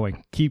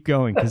going,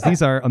 because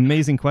these are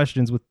amazing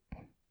questions with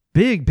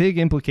big, big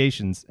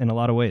implications in a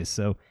lot of ways.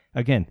 So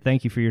again,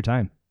 thank you for your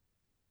time.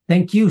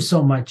 Thank you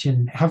so much,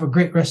 and have a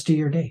great rest of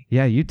your day.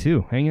 Yeah, you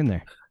too. Hang in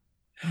there.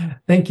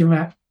 Thank you,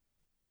 Matt.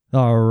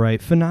 All right.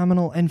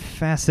 Phenomenal and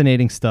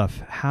fascinating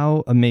stuff.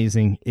 How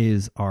amazing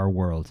is our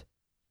world?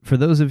 For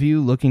those of you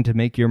looking to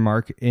make your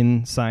mark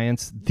in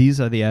science, these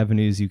are the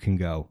avenues you can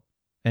go.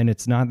 And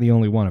it's not the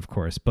only one, of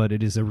course, but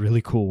it is a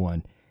really cool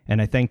one.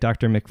 And I thank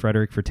Dr.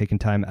 McFrederick for taking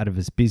time out of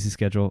his busy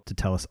schedule to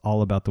tell us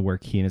all about the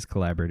work he and his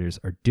collaborators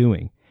are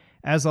doing.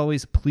 As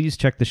always, please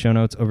check the show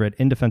notes over at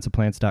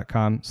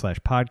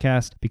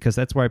indefenseofplants.com/podcast, because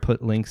that's where I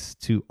put links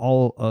to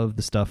all of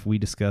the stuff we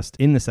discussed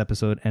in this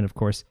episode, and of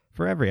course,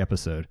 for every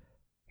episode.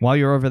 While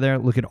you're over there,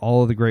 look at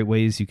all of the great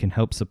ways you can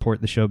help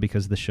support the show,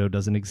 because the show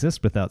doesn't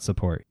exist without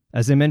support.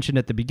 As I mentioned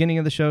at the beginning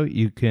of the show,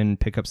 you can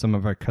pick up some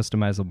of our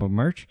customizable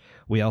merch.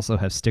 We also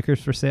have stickers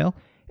for sale,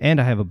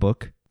 and I have a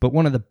book. But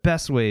one of the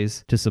best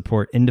ways to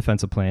support In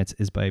Defense of Plants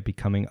is by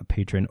becoming a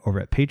patron over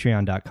at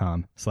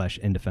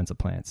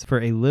patreon.com/indefenseofplants.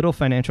 For a little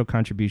financial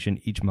contribution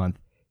each month,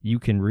 you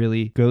can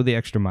really go the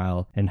extra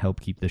mile and help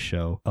keep the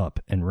show up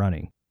and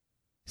running.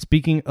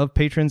 Speaking of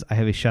patrons, I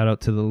have a shout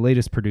out to the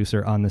latest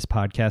producer on this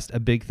podcast. A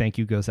big thank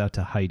you goes out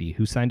to Heidi,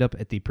 who signed up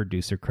at the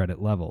producer credit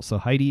level. So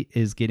Heidi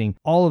is getting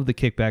all of the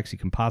kickbacks you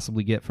can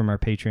possibly get from our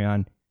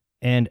Patreon,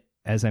 and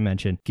as I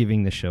mentioned,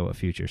 giving the show a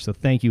future. So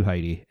thank you,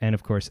 Heidi. And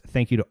of course,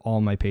 thank you to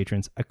all my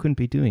patrons. I couldn't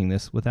be doing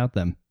this without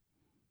them.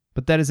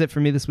 But that is it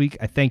for me this week.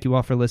 I thank you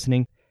all for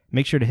listening.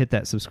 Make sure to hit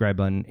that subscribe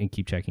button and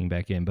keep checking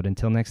back in. But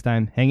until next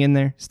time, hang in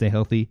there, stay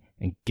healthy,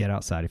 and get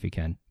outside if you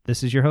can.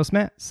 This is your host,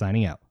 Matt,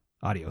 signing out.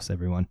 Adios,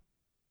 everyone.